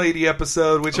Listen Lady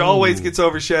episode, which always gets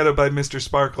overshadowed by Mr.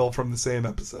 Sparkle from the same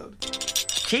episode.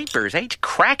 Jeepers, H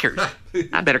crackers.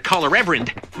 I better call a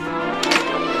reverend.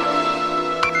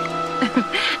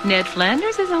 Ned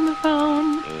Flanders is on the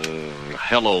phone.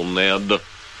 Hello, Ned.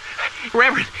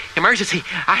 Reverend, emergency.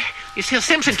 You see,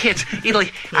 Simpson kids.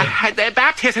 Baptism.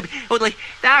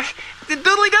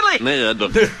 Doodly-doodly. Ned,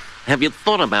 have you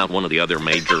thought about one of the other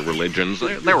major religions?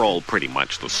 They're all pretty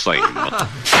much the same.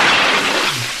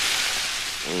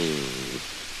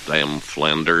 Damn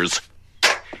Flanders.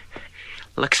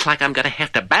 Looks like I'm going to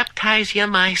have to baptize you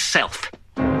myself.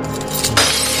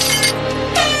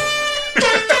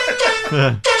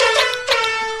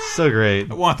 So great.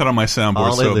 I want that on my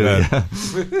soundboard so bad.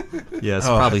 Yes,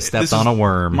 probably stepped on a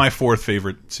worm. My 4th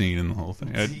favorite scene in the whole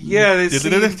thing.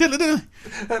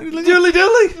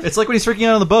 Diddly-diddly. It's like when he's freaking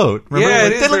out on the boat. Remember? Yeah,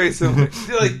 it is very similar.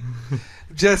 Like,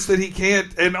 just that he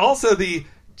can't, and also the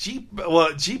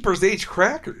Jeepers H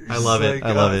Crackers. I love it.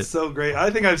 I love it. It's so great. I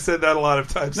think I've said that a lot of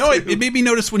times. No, too. it made me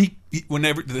notice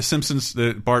whenever the Simpsons,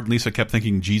 Bart and Lisa kept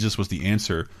thinking Jesus was the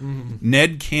answer.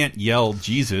 Ned can't yell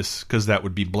Jesus because that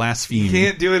would be blasphemy. He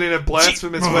can't do it in a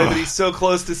blasphemous way, but he's so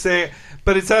close to saying it.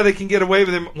 But it's how they can get away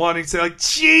with him wanting to say like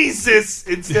Jesus.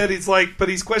 Instead, he's like, but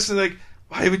he's questioning like,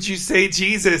 why would you say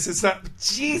Jesus? It's not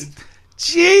Jesus.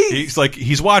 He's like,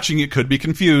 he's watching. It could be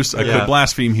confused. I could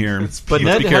blaspheme here. But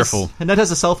Ned be careful. Ned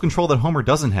has a self-control that Homer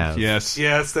doesn't have. Yes,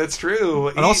 that's true.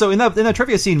 And also in that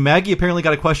trivia scene, Maggie apparently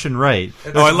got a question right.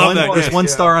 Oh, I love that. There's one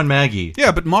star on Maggie.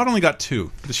 Yeah, but Maud only got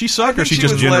 2. Does she suck or is she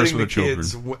just generous with her children?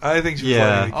 I think she was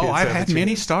letting the kids. Oh, I've had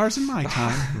many stars in my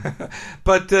time.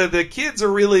 But the kids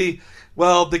are really.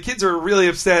 Well, the kids are really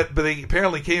upset, but they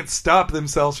apparently can't stop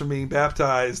themselves from being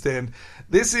baptized. And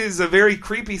this is a very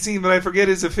creepy scene that I forget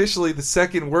is officially the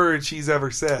second word she's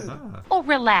ever said. Oh,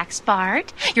 relax,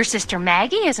 Bart. Your sister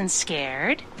Maggie isn't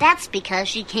scared. That's because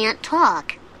she can't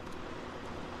talk.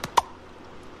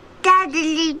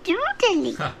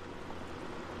 Diddly-doodily.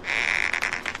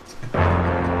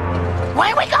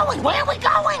 Where are we going? Where are we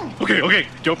going? Okay,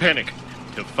 don't panic.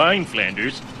 To find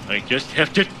Flanders, I just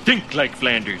have to think like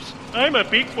Flanders. I'm a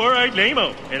big four-eyed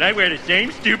lame-o, and I wear the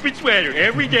same stupid sweater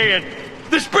every day in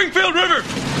the Springfield River!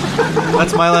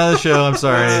 That's my line of the show. I'm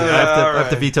sorry. I have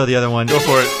to veto the other one. Go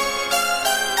for it.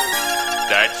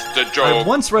 That's the joke. I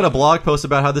once read a blog post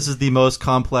about how this is the most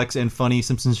complex and funny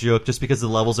Simpsons joke just because of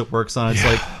the levels it works on. It's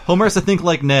like, Homer has to think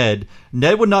like Ned.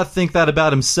 Ned would not think that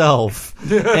about himself.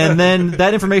 And then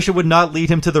that information would not lead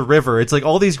him to the river. It's like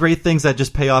all these great things that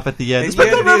just pay off at the end.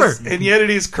 And yet it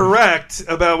is correct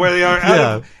about where they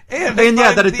are. And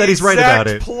that he's right about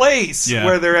it. Place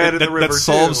where they're at in the river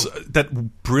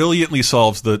that brilliantly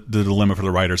solves the dilemma for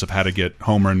the writers of how to get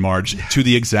Homer and Marge to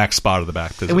the exact spot of the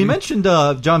baptism. And we mentioned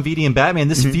John Vitti and Batman.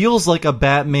 This feels like a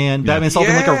Batman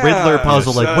solving like a Riddler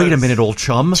puzzle. Like, wait a minute, old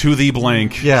chum. To the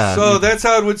blank. Yeah. So that's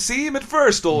how it would seem at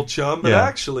first, old chum. But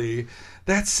actually,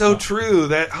 that's so true.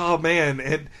 That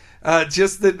and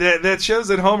just that shows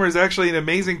that Homer is actually an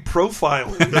amazing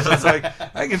profiler. It's like,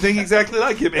 I can think exactly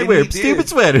like him. And wear stupid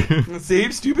sweater.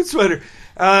 Same stupid sweater.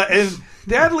 And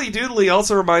Diddly-Doodily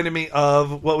also reminded me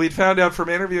of what we'd found out from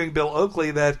interviewing Bill Oakley,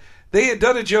 that they had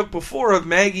done a joke before of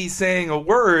Maggie saying a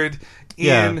word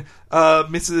in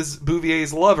Mrs.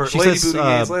 Bouvier's lover. She Lady says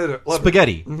Bouvier's lover.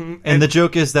 spaghetti. And the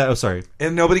joke is that,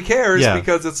 and nobody cares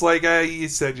because it's like, you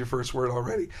said your first word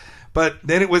already. But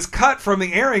then it was cut from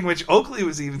the airing, which Oakley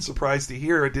was even surprised to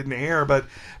hear it didn't air. But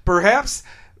perhaps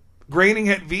Groening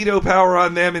had veto power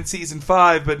on them in season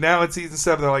 5, but now in season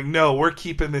 7 they're like, no, we're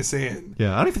keeping this in.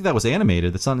 Yeah, I don't think that was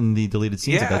animated. That's not in the deleted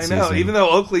scenes of that season. Yeah, I know. Even though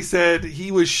Oakley said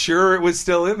he was sure it was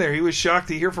still in there, he was shocked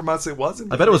to hear from us it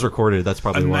wasn't. I bet it was recorded. That's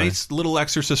probably why. A nice little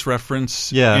Exorcist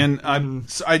reference. Yeah. And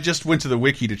I just went to the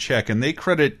wiki to check, and they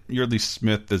credit Yeardley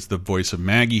Smith as the voice of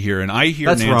Maggie here, and I hear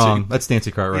That's Nancy. Wrong. That's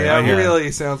Nancy Cartwright. Yeah, it really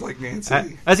sounds like Nancy.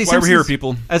 Why we're here,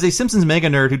 people. As a Simpsons mega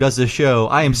nerd who does this show,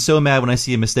 I am so mad when I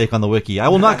see a mistake on the wiki. I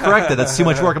will not correct it. That's too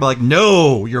much work. I'm like,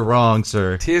 no, you're wrong,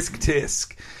 sir. Tisk,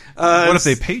 tisk. What if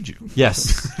they paid you?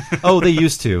 Yes. Oh, they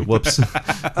used to. Whoops.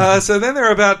 So then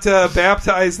they're about to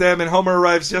baptize them, and Homer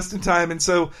arrives just in time. And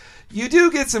so you do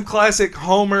get some classic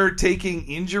Homer taking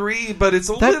injury, but it's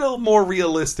a little more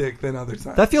realistic than other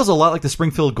times. That feels a lot like the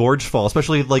Springfield Gorge fall,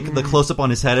 especially like the close-up on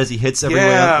his head as he hits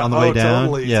everywhere on the way down.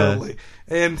 Totally.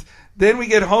 And then we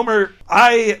get Homer.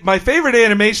 My favorite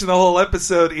animation of the whole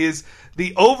episode is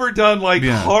the overdone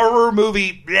horror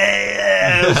movie.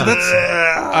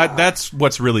 That's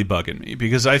what's really bugging me,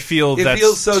 because I feel it that's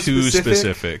feels so too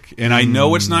specific. And I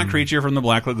know it's not Creature from the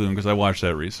Black Lagoon because I watched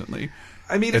that recently.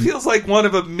 I mean, it feels like one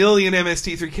of a million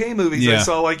MST3K movies I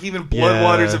saw, like even Blood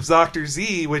Waters of Dr.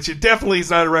 Z, which it definitely is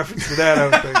not a reference to that, I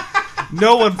don't think.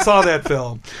 No one saw that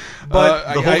film.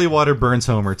 But the holy water burns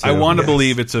Homer, too. I want to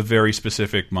believe it's a very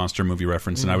specific monster movie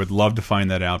reference, and I would love to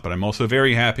find that out, but I'm also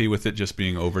very happy with it just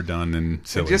being overdone and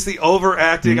silly. And just the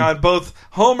overacting on both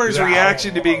Homer's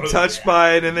reaction to being touched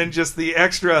by it and then just the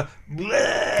extra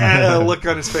look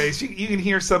on his face. You can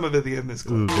hear some of it at the end of this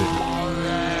clip.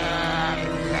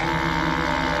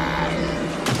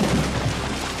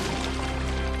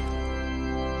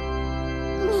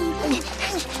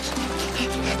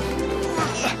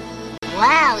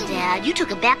 Wow, Dad, you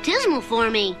took a baptismal for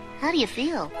me. How do you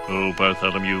feel? Oh,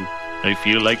 Bartholomew, I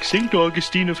feel like St.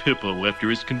 Augustine of Hippo after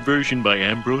his conversion by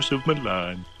Ambrose of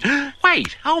Milan.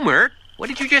 Wait, Homer, what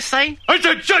did you just say? I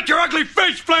said shut your ugly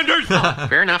face, Flanders!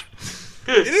 Fair enough.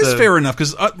 It is fair enough,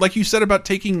 because like you said about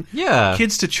taking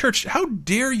kids to church, how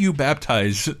dare you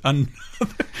baptize another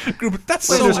group? That's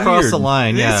so weird. Cross the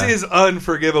line. This is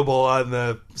unforgivable on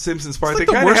the Simpsons part. Like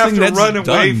they kind of have to run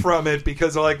away done. from it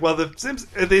because they're like, well, the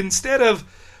Simpsons, instead of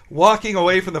walking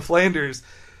away from the Flanders,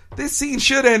 this scene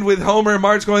should end with Homer and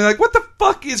Marge going like, what the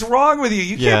fuck is wrong with you?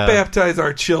 You can't baptize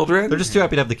our children. They're just too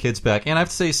happy to have the kids back. And I have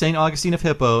to say, St. Augustine of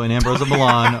Hippo and Ambrose of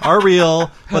Milan are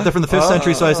real, but they're from the 5th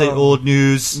century, so I say old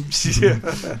news.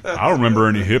 I don't remember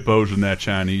any hippos in that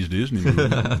Chinese Disney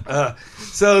movie.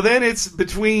 So then it's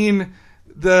between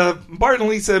Bart and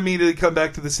Lisa immediately come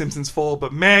back to the Simpsons fold,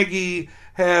 but Maggie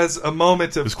has a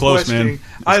moment of questioning.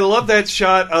 I love that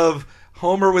shot of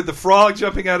Homer with the frog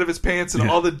jumping out of his pants and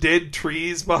all the dead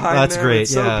trees behind That's there. great.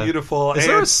 It's so beautiful. Is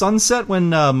there a sunset when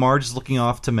Marge is looking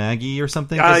off to Maggie or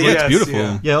something? Yes, it's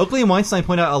beautiful. Yeah, Oakley and Weinstein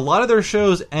point out a lot of their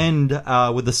shows end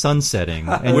with the sun setting.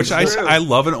 And Which I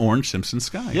love an orange Simpson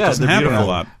sky. Yeah, it doesn't happen a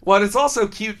lot. Well, it's also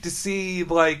cute to see,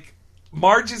 like,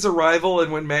 Marge's arrival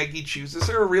and when Maggie chooses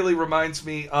her really reminds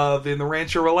me of in the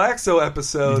Rancho Relaxo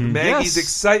episode, Maggie's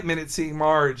excitement at seeing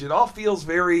Marge. It all feels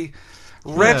very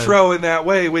retro in that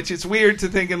way, which is weird to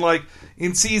think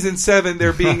in season 7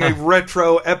 there being a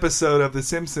retro episode of The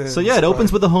Simpsons. So yeah, it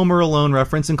opens with a Homer Alone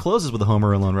reference and closes with a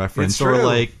Homer Alone reference. It's true. Or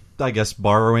like, I guess,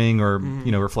 borrowing or,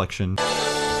 reflection.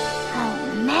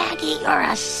 Oh, Maggie, you're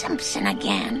a Simpson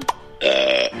again.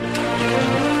 They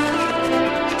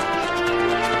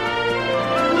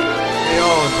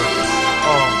all embrace.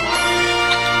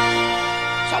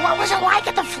 So what was it like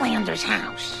at the Flanders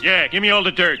house? Yeah, give me all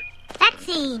the dirt. Let's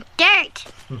see. Dirt.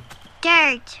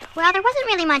 Dirt. Well, there wasn't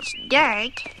really much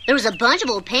dirt. There was a bunch of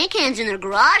old paint cans in their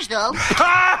garage, though.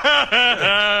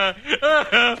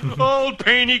 Old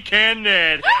painty can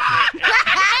Ned. I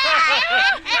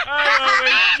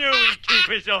always knew he'd keep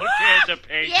his old cans of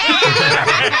paint.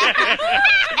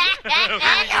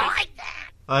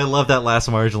 I love that last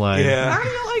Marge line. Yeah. How do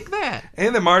you like that?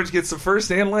 And then Marge gets the first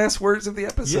and last words of the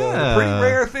episode. Yeah. A pretty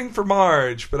rare thing for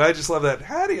Marge, but I just love that.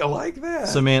 How do you like that?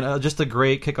 So, man, just a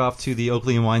great kickoff to the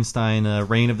Oakley and Weinstein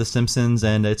reign of The Simpsons,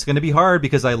 and it's going to be hard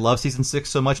because I love season 6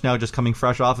 so much now, just coming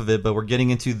fresh off of it. But we're getting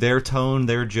into their tone,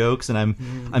 their jokes, and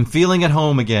I'm feeling at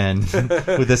home again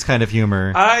with this kind of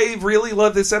humor. I really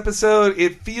love this episode.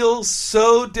 It feels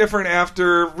so different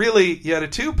after really you had a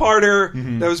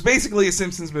two-parter that was basically a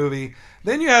Simpsons movie.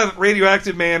 Then you have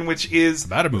Radioactive Man, which is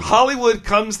Hollywood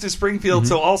comes to Springfield,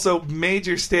 so also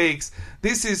major stakes.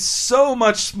 This is so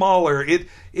much smaller. It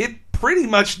pretty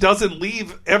much doesn't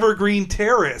leave Evergreen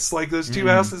Terrace, like those two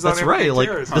houses on Evergreen Terrace. That's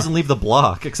right. Like, doesn't leave the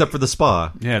block except for the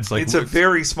spa. Yeah, it's a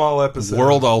very small episode.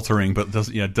 World altering, but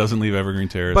doesn't leave Evergreen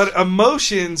Terrace. But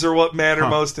emotions are what matter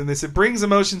most in this. It brings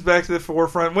emotions back to the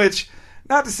forefront, which,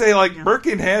 not to say like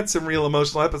Merkin had some real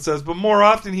emotional episodes, but more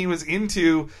often he was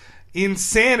into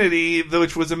insanity,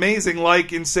 which was amazing,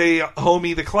 like in, say,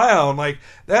 Homie the Clown. Like,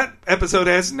 that episode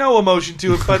has no emotion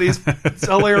to it, but it's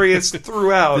hilarious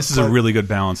throughout. This is a really good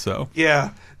balance, though. Yeah.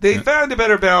 They found a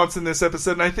better balance in this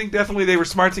episode, and I think definitely they were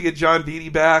smart to get John Beatty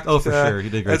back. Oh, for sure. He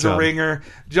did a great job. As a ringer.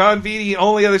 John Beatty,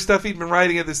 only other stuff he'd been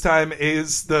writing at this time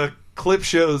is the clip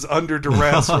shows Under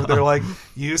Duress, where they're like,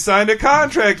 you signed a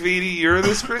contract, Beatty. You're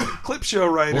the clip show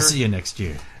writer. We'll see you next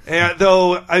year. And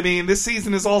though, I mean, this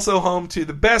season is also home to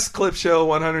the best clip show,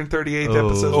 138th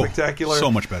episode spectacular. So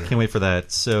much better. Can't wait for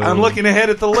that. So I'm looking ahead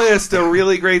at the list. A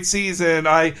really great season.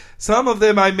 Some of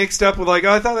them I mixed up with like,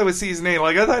 I thought that was season 8.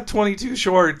 Like, I thought 22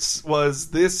 Shorts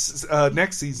was this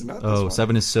next season. Not this one.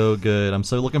 7 is so good. I'm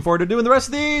so looking forward to doing the rest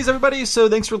of these, everybody. So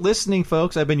thanks for listening,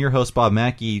 folks. I've been your host, Bob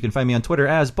Mackey. You can find me on Twitter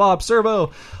as Bob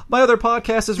Servo. My other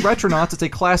podcast is Retronauts. It's a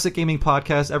classic gaming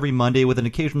podcast every Monday with an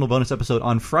occasional bonus episode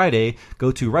on Friday.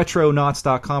 Go to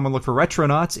retronauts.com and look for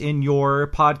Retronauts in your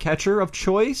podcatcher of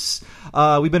choice.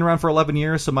 We've been around for 11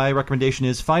 years, so my recommendation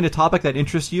is find a topic that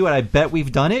interests you, and I bet we've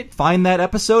done it. Find that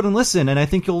episode and listen, and I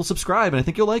think you'll subscribe, and I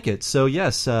think you'll like it. So,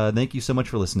 yes, thank you so much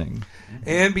for listening.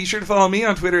 And be sure to follow me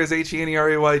on Twitter as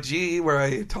HENERAYG, where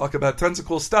I talk about tons of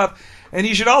cool stuff. And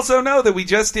you should also know that we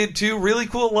just did 2 really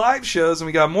cool live shows, and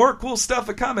we got more cool stuff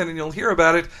coming, and you'll hear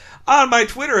about it on my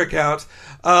Twitter account.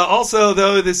 Also,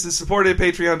 though, this is supported at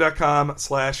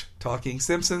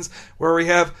patreon.com/TalkingSimpsons, where we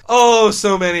have,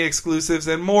 so many exclusives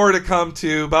and more to come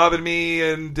to. Bob and me,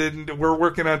 and we're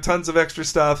working on tons of extra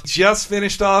stuff. Just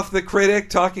finished off The Critic,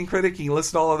 Talking Critic. You can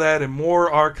listen to all of that, and more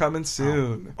are coming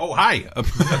soon. Oh, hi.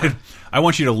 I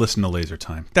want you to listen to Laser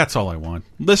Time. That's all I want.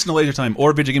 Listen to Laser Time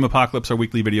or Video Game Apocalypse, our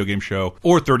weekly video game show,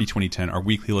 or 30-20-10, our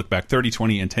weekly look back 30,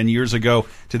 20, and 10 years ago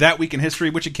to that week in history,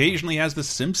 which occasionally has The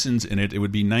Simpsons in it. It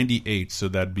would be 98, so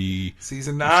that'd be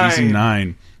Season 9. Season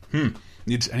 9.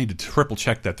 I need to triple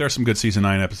check that. There are some good season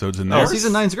 9 episodes in there. Oh,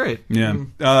 season 9's great. Yeah,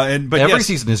 but every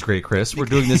season is great, Chris. We're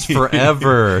doing this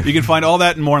forever. You can find all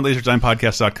that and more on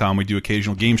LaserTimePodcast.com. We do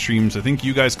occasional game streams. I think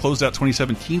you guys closed out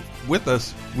 2017 with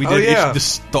us. We did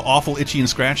the awful Itchy and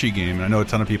Scratchy game, and I know a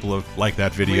ton of people have liked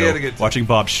that video. Watching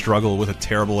Bob struggle with a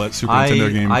terrible Super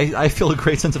Nintendo game. I feel a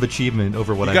great sense of achievement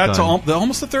over what I've done. You got to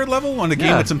almost the 3rd level on a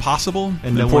game that's impossible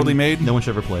and poorly made. No one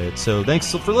should ever play it. So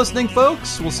thanks for listening,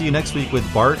 folks. We'll see you next week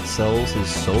with Bart Sells His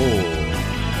Soul.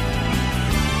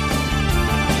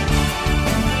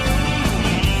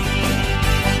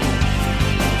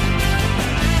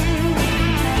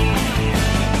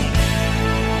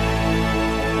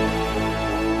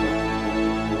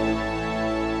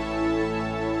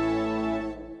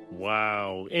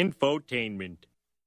 Wow, infotainment.